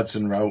Ernie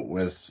Hudson route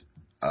with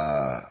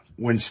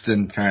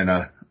Winston kind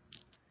of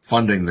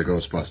funding the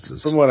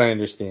Ghostbusters. From what I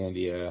understand,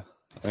 yeah.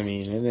 I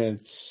mean, and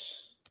it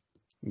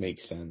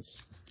makes sense.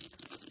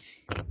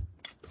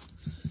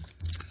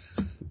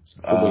 It's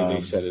the way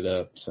they set it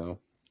up, so.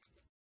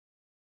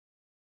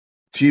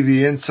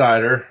 TV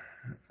Insider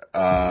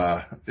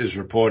is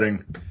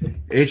reporting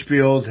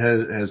HBO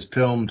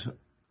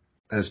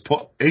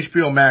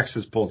Max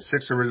has pulled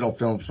 6 original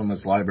films from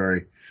its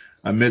library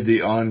amid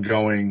the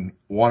ongoing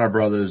Warner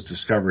Brothers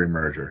Discovery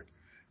merger,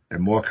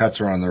 and more cuts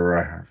are on the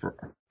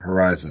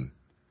horizon.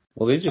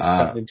 Well, they just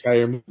cut an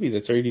entire movie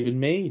that's already been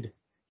made.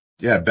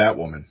 Yeah,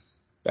 Batwoman.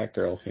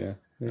 Batgirl, yeah.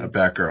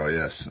 Batgirl,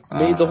 yes.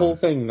 Made the whole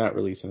thing, not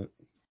releasing it.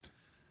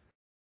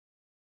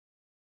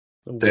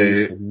 They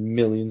wasted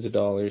millions of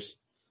dollars.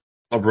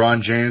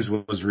 LeBron James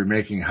was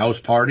remaking House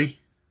Party.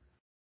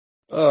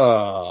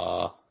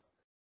 Tell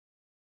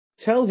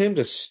him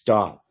to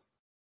stop.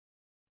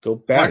 Go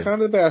back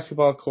onto the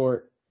basketball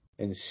court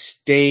and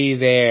stay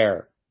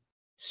there.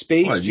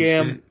 Space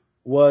Jam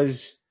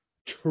was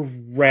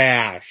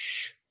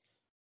trash.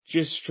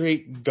 Just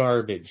straight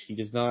garbage. He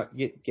does not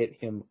get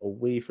him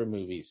away from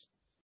movies.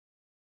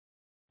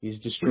 He's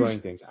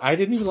destroying things. I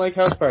didn't even like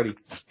House Party,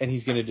 and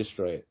he's going to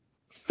destroy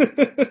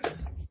it.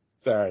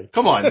 Sorry.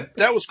 Come on.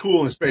 That was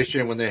cool in Space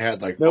Jam when they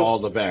had, like, all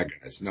the bad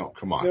guys. No,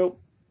 come on.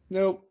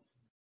 Nope.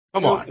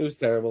 Come on. It was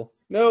terrible.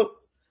 Nope.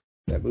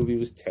 That movie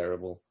was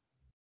terrible.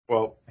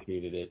 Well, I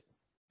hated it.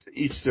 To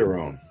each their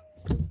own.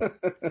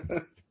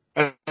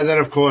 And then,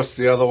 of course,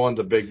 the other one,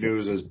 the big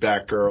news is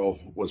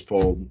Batgirl was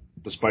pulled,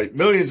 despite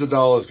millions of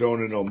dollars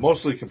going into a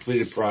mostly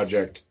completed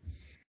project.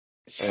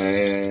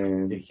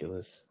 And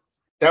ridiculous.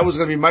 That was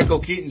going to be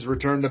Michael Keaton's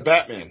return to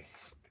Batman.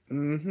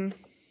 Mm-hmm.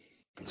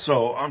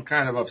 So I'm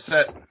kind of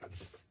upset.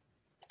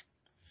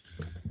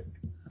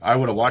 I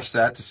would have watched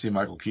that to see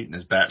Michael Keaton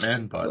as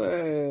Batman, but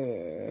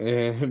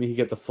I mean, you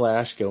get the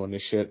Flash going to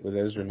shit with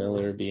Ezra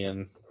Miller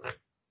being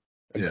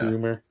a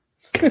groomer.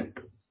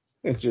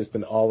 It's just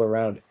an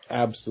all-around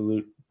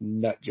absolute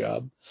nut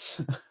job.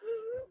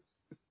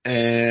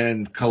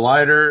 And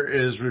Collider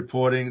is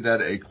reporting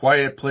that A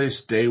Quiet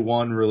Place Day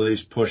 1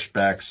 release pushed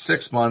back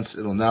 6 months.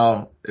 It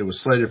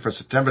was slated for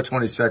September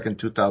 22nd,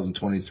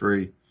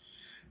 2023.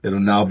 It'll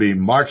now be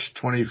March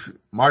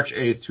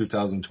 8th,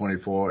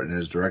 2024, and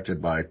is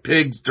directed by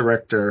Pigs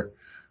director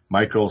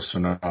Michael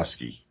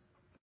Sarnowski.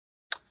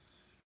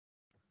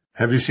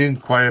 Have you seen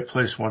Quiet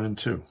Place 1 and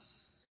 2?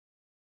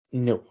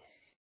 No.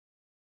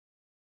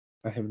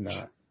 I have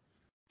not.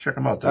 Check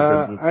them out.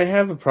 I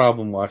have a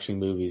problem watching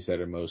movies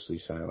that are mostly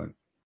silent.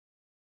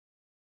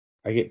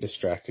 I get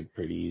distracted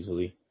pretty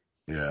easily.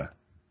 Yeah.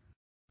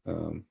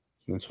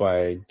 That's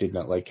why I did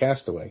not like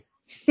Castaway.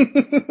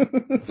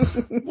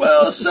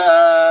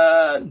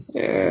 Wilson!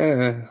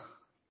 Yeah.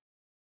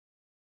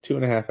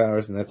 2.5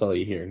 hours and that's all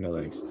you hear. No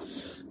thanks.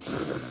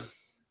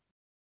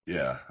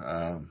 Yeah.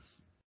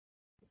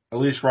 At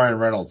least Ryan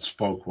Reynolds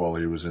spoke while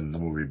he was in the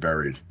movie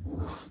Buried.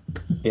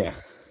 Yeah.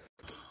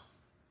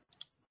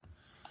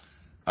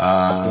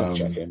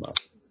 Check him up.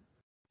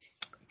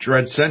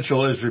 Dread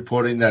Central is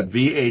reporting that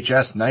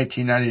VHS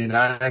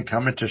 1999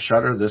 coming to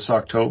Shudder this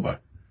October.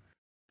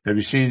 Have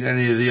you seen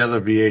any of the other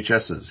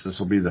VHSs? This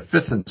will be the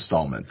 5th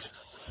installment.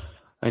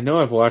 I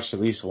know I've watched at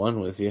least one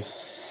with you.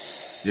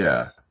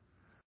 Yeah.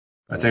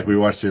 I think we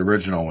watched the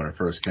original when it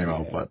first came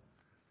out, but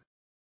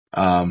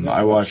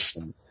I watched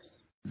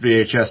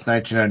VHS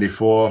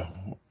 1994.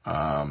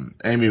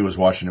 Amy was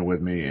watching it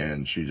with me,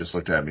 and she just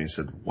looked at me and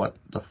said, "What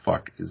the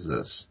fuck is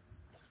this?"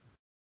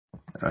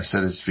 And I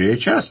said, "It's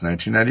VHS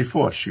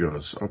 1994. She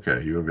goes,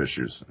 "Okay, you have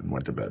issues," and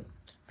went to bed.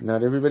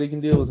 Not everybody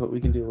can deal with what we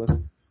can deal with.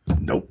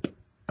 Nope.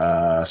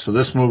 So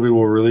this movie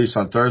will release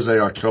on Thursday,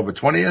 October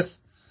 20th,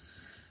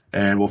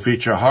 and will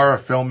feature horror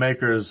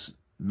filmmakers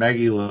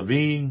Maggie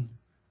Levine,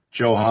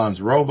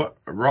 Johannes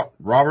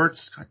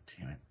Roberts, God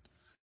damn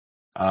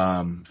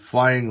it,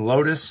 Flying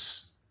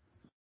Lotus,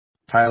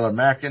 Tyler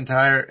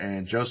McIntyre,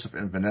 and Joseph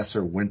and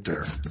Vanessa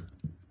Winter.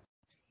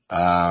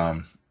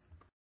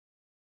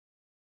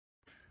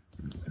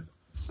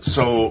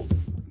 So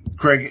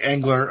Craig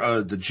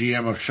Engler, the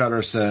GM of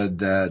Shudder, said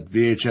that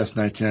VHS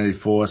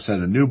 1994 set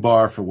a new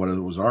bar for what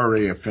was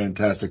already a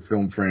fantastic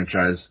film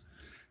franchise,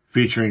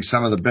 featuring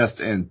some of the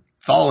best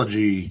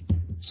anthology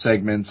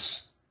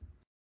segments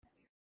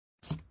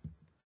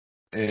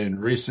in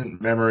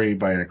recent memory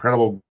by an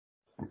incredible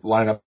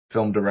lineup of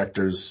film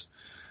directors.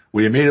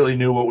 We immediately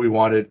knew what we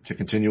wanted to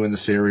continue in the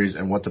series,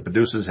 and what the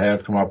producers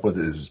have come up with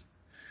is,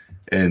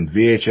 in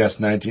VHS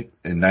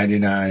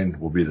 1999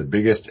 will be the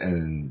biggest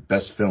and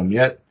best film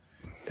yet,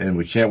 and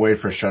we can't wait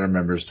for Shudder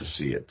members to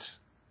see it.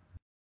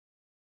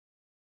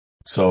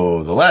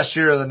 So the last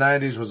year of the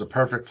 90s was a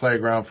perfect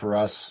playground for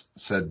us,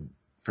 said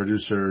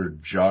producer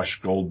Josh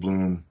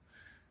Goldblum.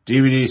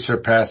 DVD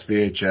surpassed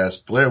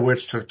VHS, Blair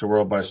Witch took the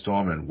world by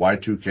storm, and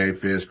Y2K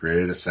fears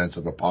created a sense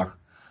of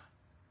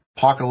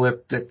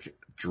apocalyptic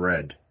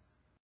dread.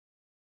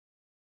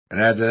 And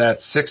add to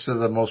that 6 of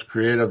the most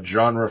creative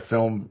genre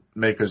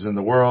filmmakers in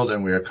the world,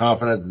 and we are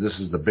confident that this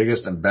is the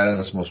biggest and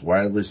baddest, most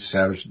widely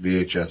savaged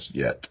VHS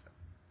yet.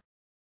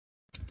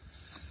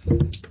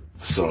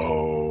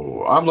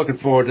 So I'm looking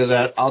forward to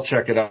that. I'll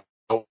check it out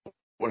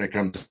when it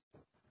comes.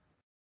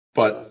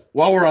 But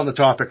while we're on the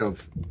topic of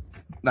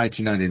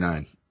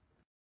 1999,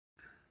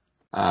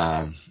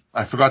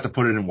 I forgot to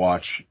put it in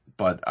watch,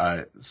 but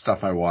I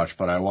watched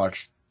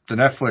the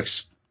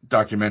Netflix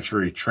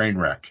documentary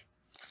Trainwreck,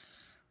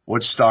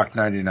 Woodstock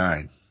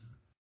 99.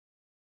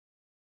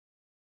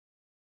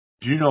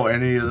 Do you know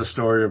any of the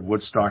story of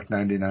Woodstock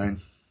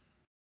 99?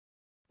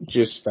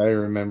 Just, I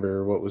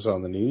remember what was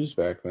on the news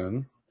back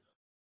then.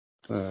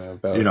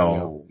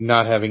 About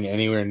not having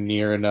anywhere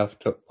near enough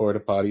porta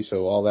potty,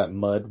 so all that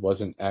mud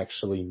wasn't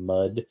actually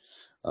mud.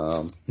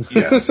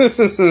 Yes.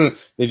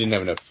 They didn't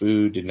have enough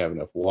food, didn't have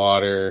enough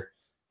water,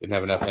 didn't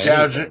have enough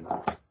anything.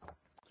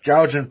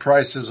 Gouging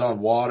prices on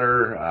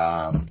water,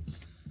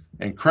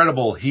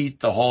 incredible heat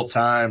the whole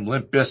time,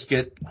 Limp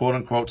Bizkit, quote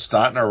unquote,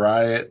 starting a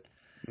riot,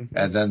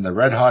 and then the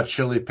Red Hot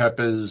Chili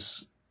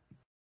Peppers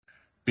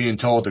being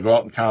told to go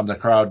out and calm the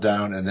crowd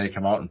down, and they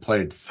come out and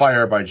played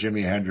Fire by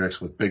Jimi Hendrix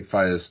with big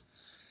fires.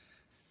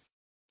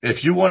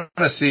 if you want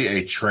to see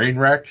a train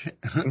wreck,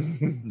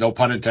 no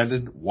pun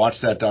intended,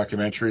 watch that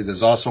documentary.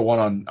 There's also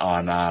one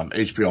on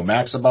HBO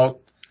Max about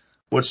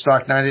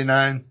Woodstock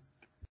 99.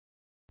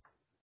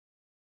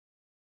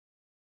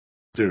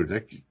 Dude,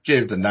 they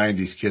gave the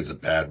 90s kids a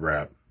bad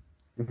rap.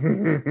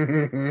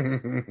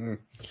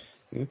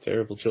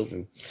 Terrible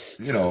children.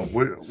 You know,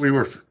 we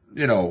were,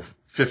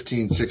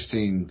 15,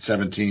 16,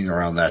 17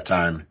 around that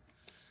time.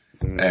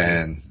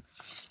 And,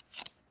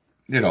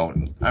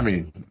 I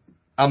mean,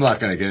 I'm not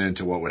going to get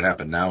into what would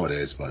happen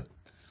nowadays, but,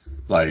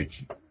 like,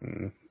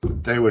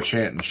 they were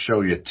chanting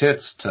 "Show Your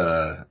Tits"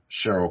 to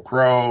Sheryl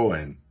Crow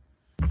and...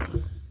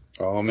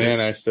 Oh,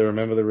 man, I still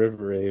remember the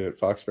River Rave at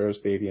Foxborough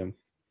Stadium.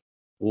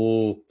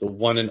 Ooh, the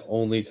one and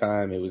only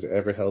time it was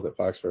ever held at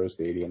Foxborough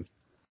Stadium.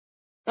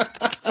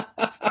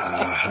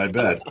 I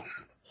bet.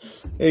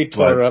 They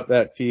tore up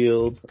that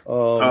field.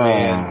 Oh,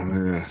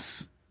 man.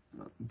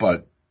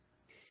 But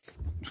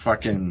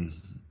fucking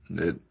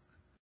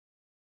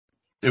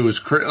it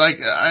was like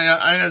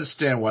I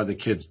understand why the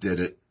kids did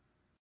it.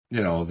 They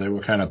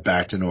were kind of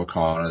backed into a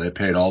corner. They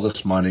paid all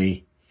this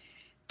money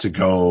to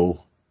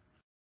go,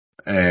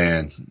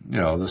 and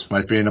this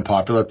might be an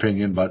unpopular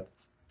opinion, but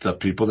the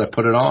people that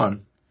put it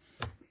on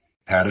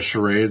had a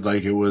charade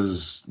like it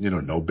was,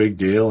 no big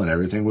deal and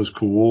everything was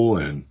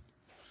cool.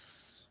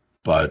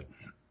 But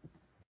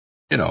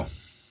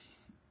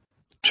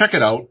check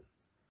it out.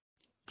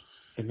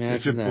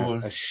 Imagine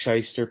that, a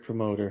shyster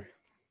promoter.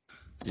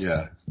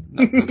 Yeah.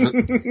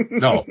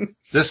 No,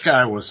 this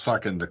guy was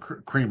fucking the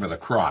cream of the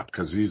crop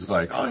because he's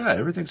like, oh yeah,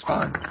 everything's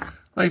fine.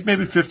 Like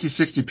maybe 50,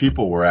 60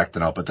 people were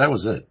acting out, but that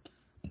was it.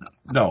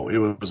 No, it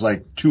was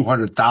like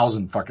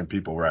 200,000 fucking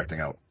people were acting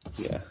out.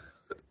 Yeah.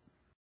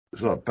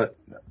 So, but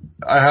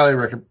I highly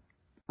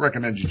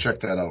recommend you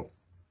check that out.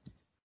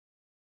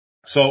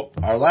 So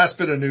our last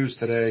bit of news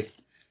today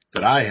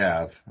that I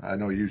have, I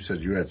know you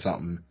said you had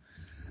something.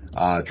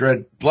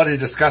 Dread Bloody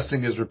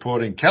Disgusting is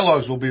reporting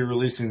Kellogg's will be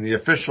releasing the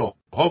official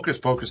Hocus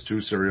Pocus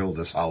 2 cereal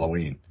this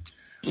Halloween.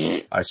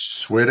 I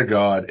swear to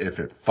God, if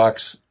it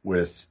fucks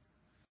with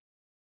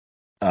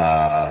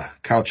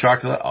Count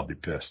Chocula, I'll be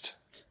pissed.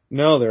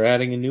 No, they're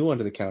adding a new one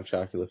to the Count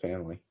Chocula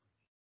family.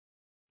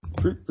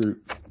 Fruit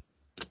Fruit.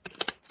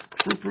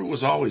 Fruit Fruit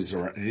was always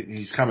around.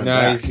 He's coming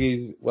back.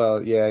 He's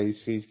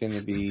going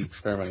to be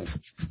permanent.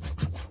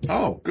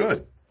 Oh,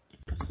 good.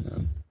 Yeah.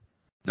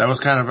 That was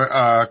kind of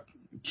a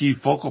key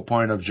focal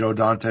point of Joe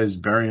Dante's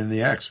Burying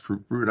the X,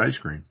 Fruit Fruit ice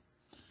cream.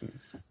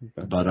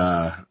 But,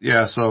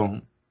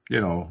 so,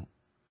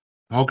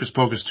 Hocus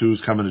Pocus 2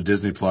 is coming to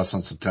Disney Plus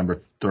on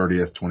September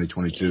 30th,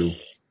 2022.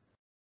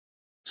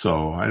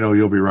 So I know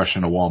you'll be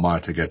rushing to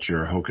Walmart to get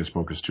your Hocus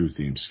Pocus 2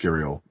 themed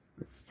cereal.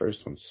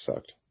 First one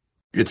sucked.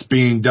 It's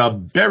being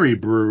dubbed Berry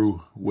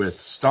Brew with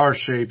star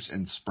shapes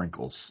and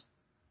sprinkles.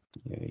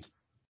 Yay.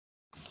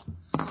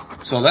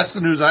 So that's the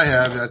news I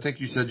have. I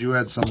think you said you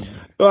had some.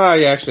 Well,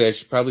 actually, I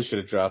probably should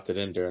have dropped it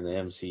in during the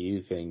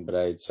MCU thing, but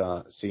I had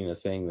seen a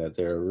thing that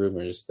there are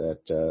rumors that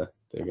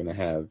they're going to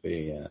have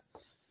a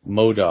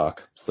MODOK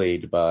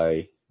played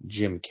by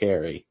Jim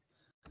Carrey,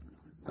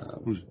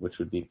 which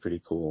would be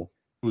pretty cool.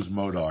 Who's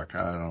MODOK?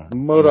 I don't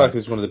know. MODOK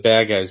is one of the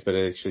bad guys, but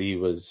actually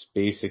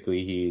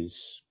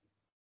he's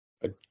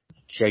a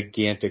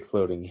gigantic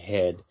floating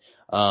head.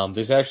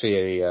 There's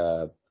actually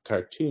a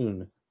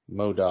cartoon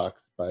MODOK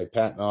by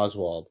Patton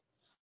Oswalt.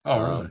 Oh,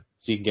 really?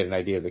 So you can get an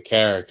idea of the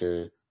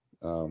character,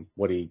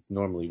 what he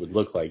normally would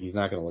look like. He's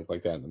not going to look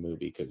like that in the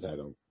movie because I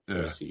don't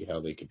see how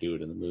they could do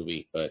it in the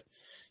movie. But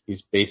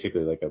he's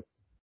basically like a,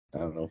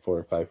 4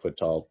 or 5 foot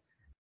tall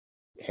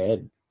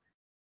head.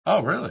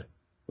 Oh, really?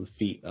 With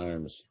feet and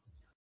arms.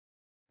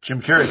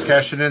 Jim Carrey's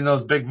cashing in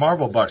those big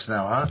Marvel bucks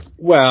now, huh?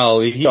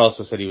 Well, he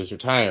also said he was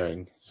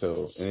retiring,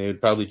 and it would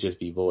probably just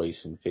be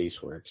voice and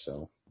face work.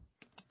 So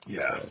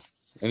yeah,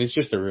 and it's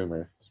just a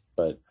rumor,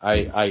 but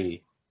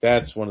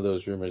that's one of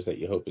those rumors that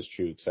you hope is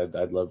true because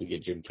I'd love to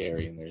get Jim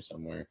Carrey in there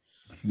somewhere.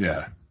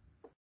 Yeah.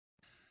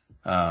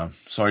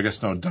 So I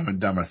guess no Dumb and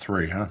Dumber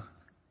 3, huh?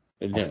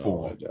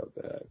 No, I doubt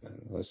that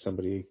unless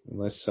somebody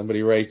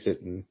writes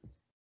it and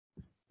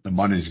the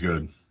money's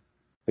good.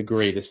 The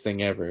greatest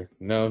thing ever.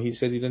 No, he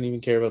said he doesn't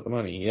even care about the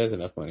money. He has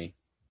enough money.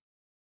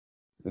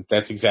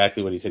 That's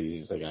exactly what he said.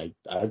 He's like,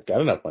 I've got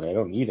enough money. I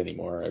don't need any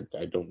more.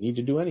 I don't need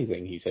to do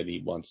anything. He said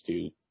he wants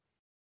to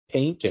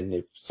paint, and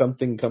if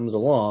something comes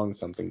along.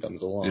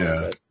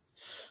 Yeah.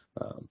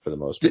 But for the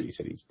most part, he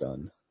said he's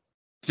done.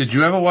 Did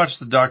you ever watch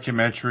the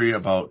documentary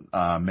about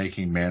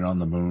making Man on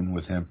the Moon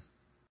with him?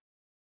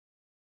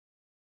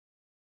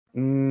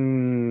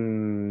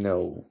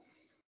 No.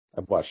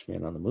 I've watched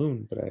Man on the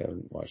Moon, but I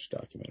haven't watched a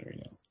documentary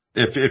now.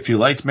 If you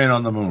liked Man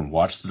on the Moon,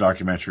 watch the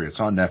documentary. It's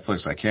on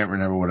Netflix. I can't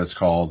remember what it's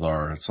called,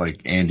 or it's like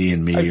Andy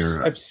and Me.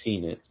 I've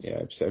seen it. Yeah,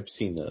 I've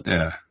seen the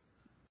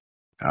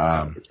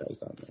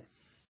advertised on there.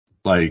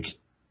 Like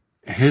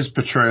his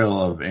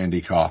portrayal of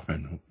Andy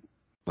Kaufman,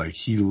 like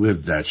he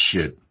lived that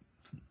shit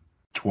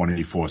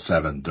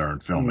 24/7 during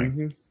filming.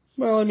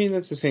 Mm-hmm. Well, I mean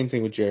that's the same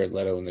thing with Jared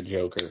Leto and the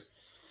Joker.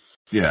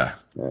 Yeah,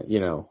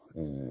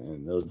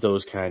 and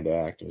those kind of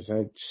actors.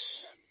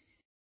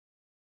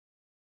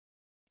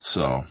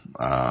 So,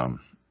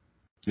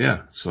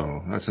 yeah,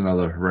 so that's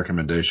another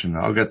recommendation.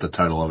 I'll get the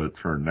title of it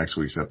for next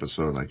week's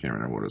episode. I can't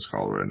remember what it's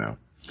called right now.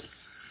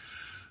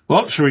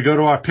 Well, should we go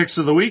to our picks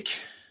of the week?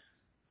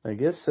 I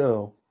guess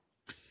so.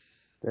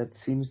 That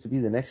seems to be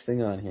the next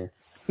thing on here.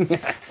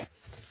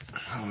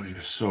 Oh,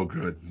 you're so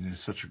good. You're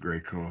such a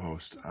great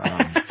co-host.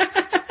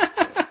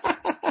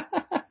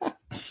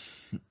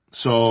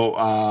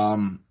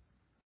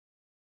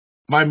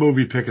 My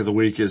movie pick of the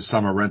week is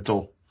Summer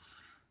Rental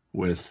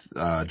with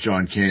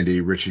John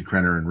Candy, Richie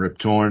Crenna, and Rip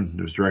Torn.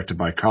 It was directed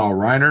by Carl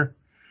Reiner.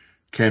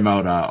 Came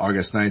out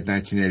August 9th,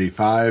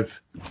 1985.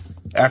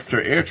 After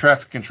air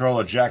traffic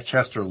controller Jack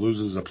Chester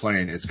loses a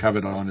plane, it's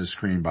covered on his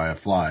screen by a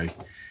fly.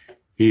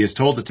 He is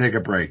told to take a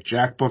break.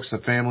 Jack books the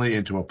family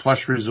into a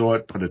plush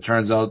resort, but it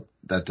turns out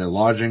that their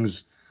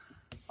lodgings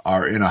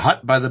are in a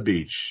hut by the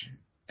beach,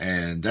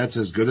 and that's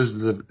as good as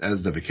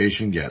the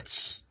vacation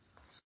gets.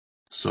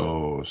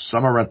 So,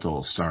 Summer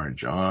Rental, starring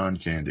John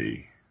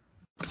Candy.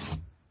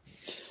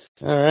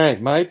 All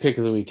right, my pick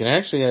of the week, and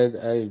actually,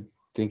 I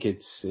think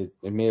it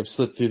may have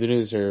slipped through the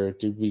news, or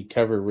did we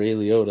cover Ray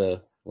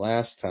Liotta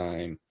last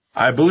time?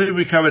 I believe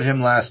we covered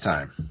him last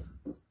time.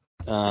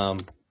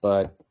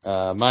 But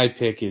my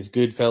pick is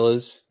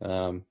Goodfellas,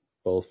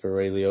 both for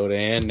Ray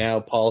Liotta and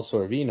now Paul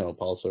Sorvino.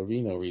 Paul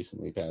Sorvino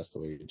recently passed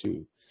away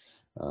too.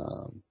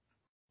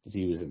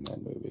 He was in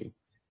that movie.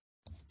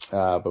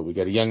 But we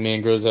got a young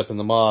man grows up in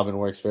the mob and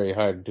works very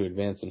hard to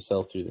advance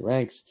himself through the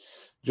ranks,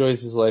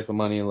 enjoys his life of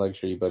money and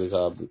luxury, but is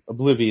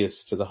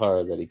oblivious to the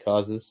horror that he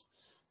causes.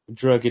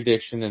 Drug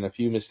addiction and a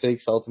few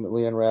mistakes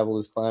ultimately unravel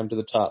his climb to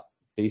the top,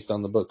 based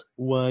on the book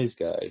Wise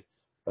Guy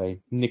by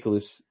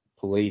Nicholas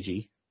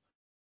Pileggi.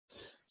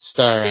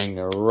 Starring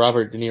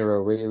Robert De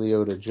Niro, Ray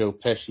Liotta, Joe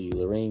Pesci,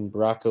 Lorraine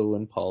Bracco,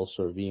 and Paul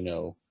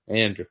Sorvino.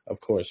 And, of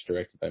course,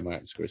 directed by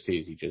Martin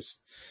Scorsese.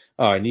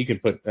 And you can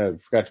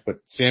forgot to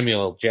put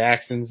Samuel L.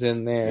 Jackson's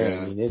in there. Yeah.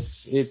 I mean,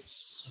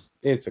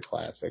 it's a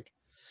classic.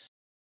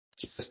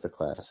 Just a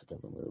classic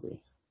of a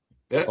movie.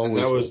 Yeah, and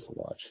that was to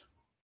watch.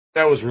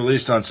 That was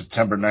released on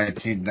September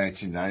 19,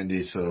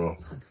 1990. So,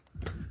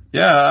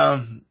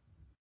 yeah,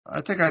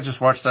 I think I just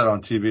watched that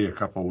on TV a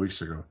couple of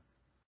weeks ago.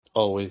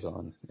 Always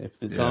on. If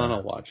it's on,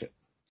 I'll watch it.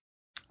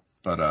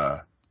 But,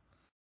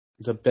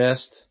 the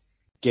best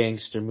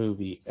gangster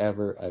movie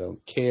ever. I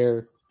don't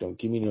care. Don't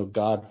give me no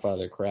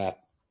Godfather crap.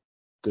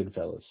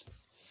 Goodfellas.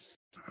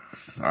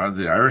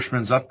 The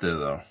Irishman's up there,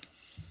 though.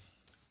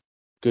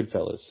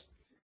 Goodfellas.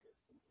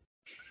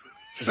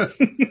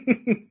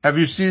 Have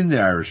you seen The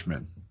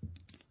Irishman?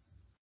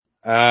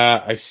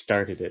 I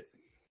started it.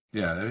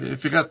 Yeah,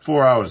 if you got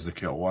 4 hours to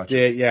kill, watch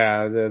it.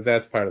 Yeah,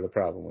 that's part of the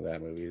problem with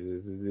that movie.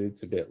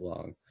 It's a bit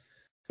long.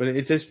 But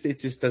it just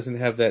doesn't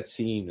have that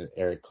scene that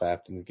Eric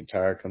Clapton, the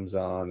guitar comes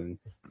on,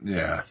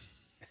 and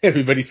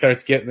everybody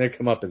starts getting their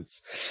comeuppance.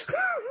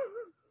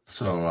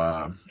 So,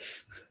 all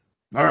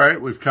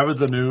right, we've covered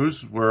the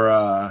news.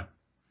 We're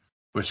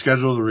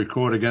scheduled to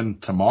record again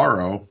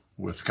tomorrow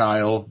with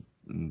Kyle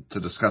to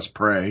discuss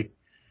Prey.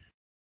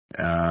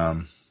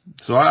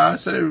 So I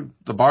say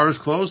the bar is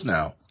closed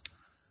now.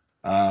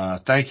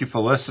 Thank you for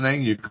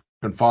listening. You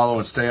can follow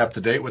and stay up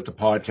to date with the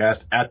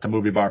podcast at the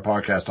Movie Bar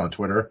Podcast on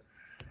Twitter,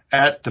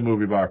 at the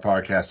Movie Bar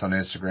Podcast on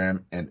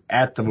Instagram, and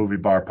at the Movie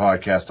Bar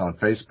Podcast on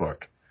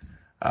Facebook.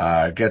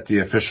 Get the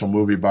official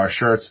Movie Bar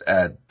shirts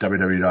at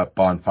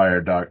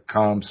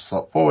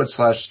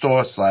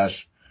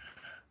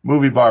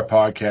www.bonfire.com/store/Movie Bar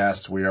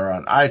Podcast. We are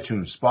on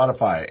iTunes,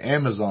 Spotify,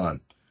 Amazon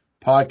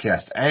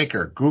Podcast,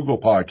 Anchor, Google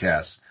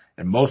Podcasts,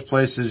 and most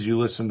places you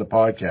listen to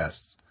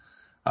podcasts.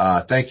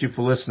 Thank you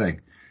for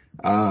listening.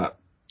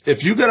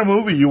 If you got a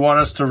movie you want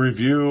us to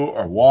review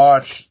or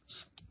watch,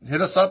 hit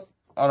us up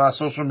on our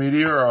social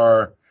media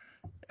or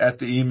at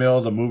the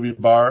email,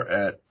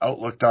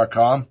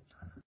 themoviebar@outlook.com.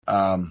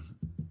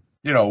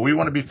 We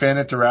want to be fan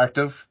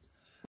interactive.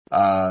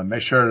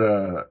 Make sure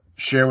to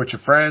share with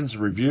your friends,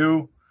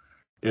 review.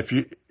 If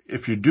you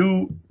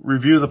do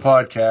review the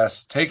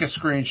podcast, take a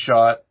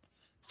screenshot,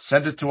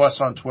 send it to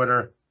us on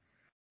Twitter,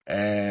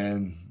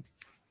 and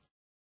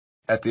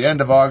at the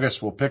end of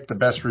August, we'll pick the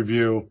best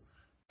review,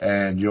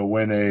 and you'll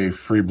win a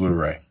free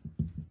Blu-ray.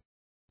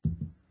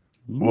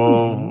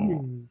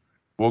 We'll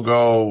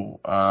go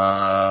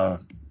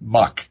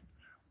Muck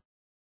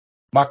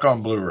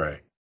on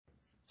Blu-ray,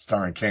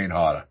 starring Kane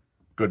Hodder.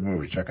 Good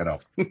movie. Check it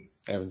out.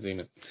 Haven't seen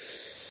it.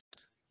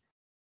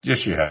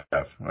 Yes, you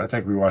have. I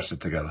think we watched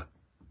it together.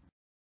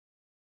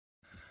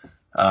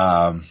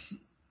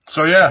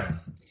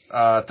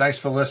 Thanks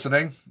for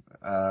listening.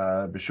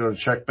 Be sure to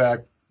check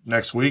back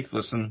next week.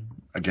 Listen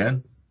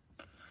again.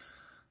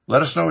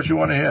 Let us know what you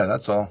want to hear.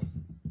 That's all.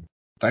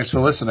 Thanks for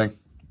listening.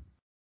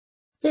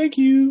 Thank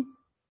you.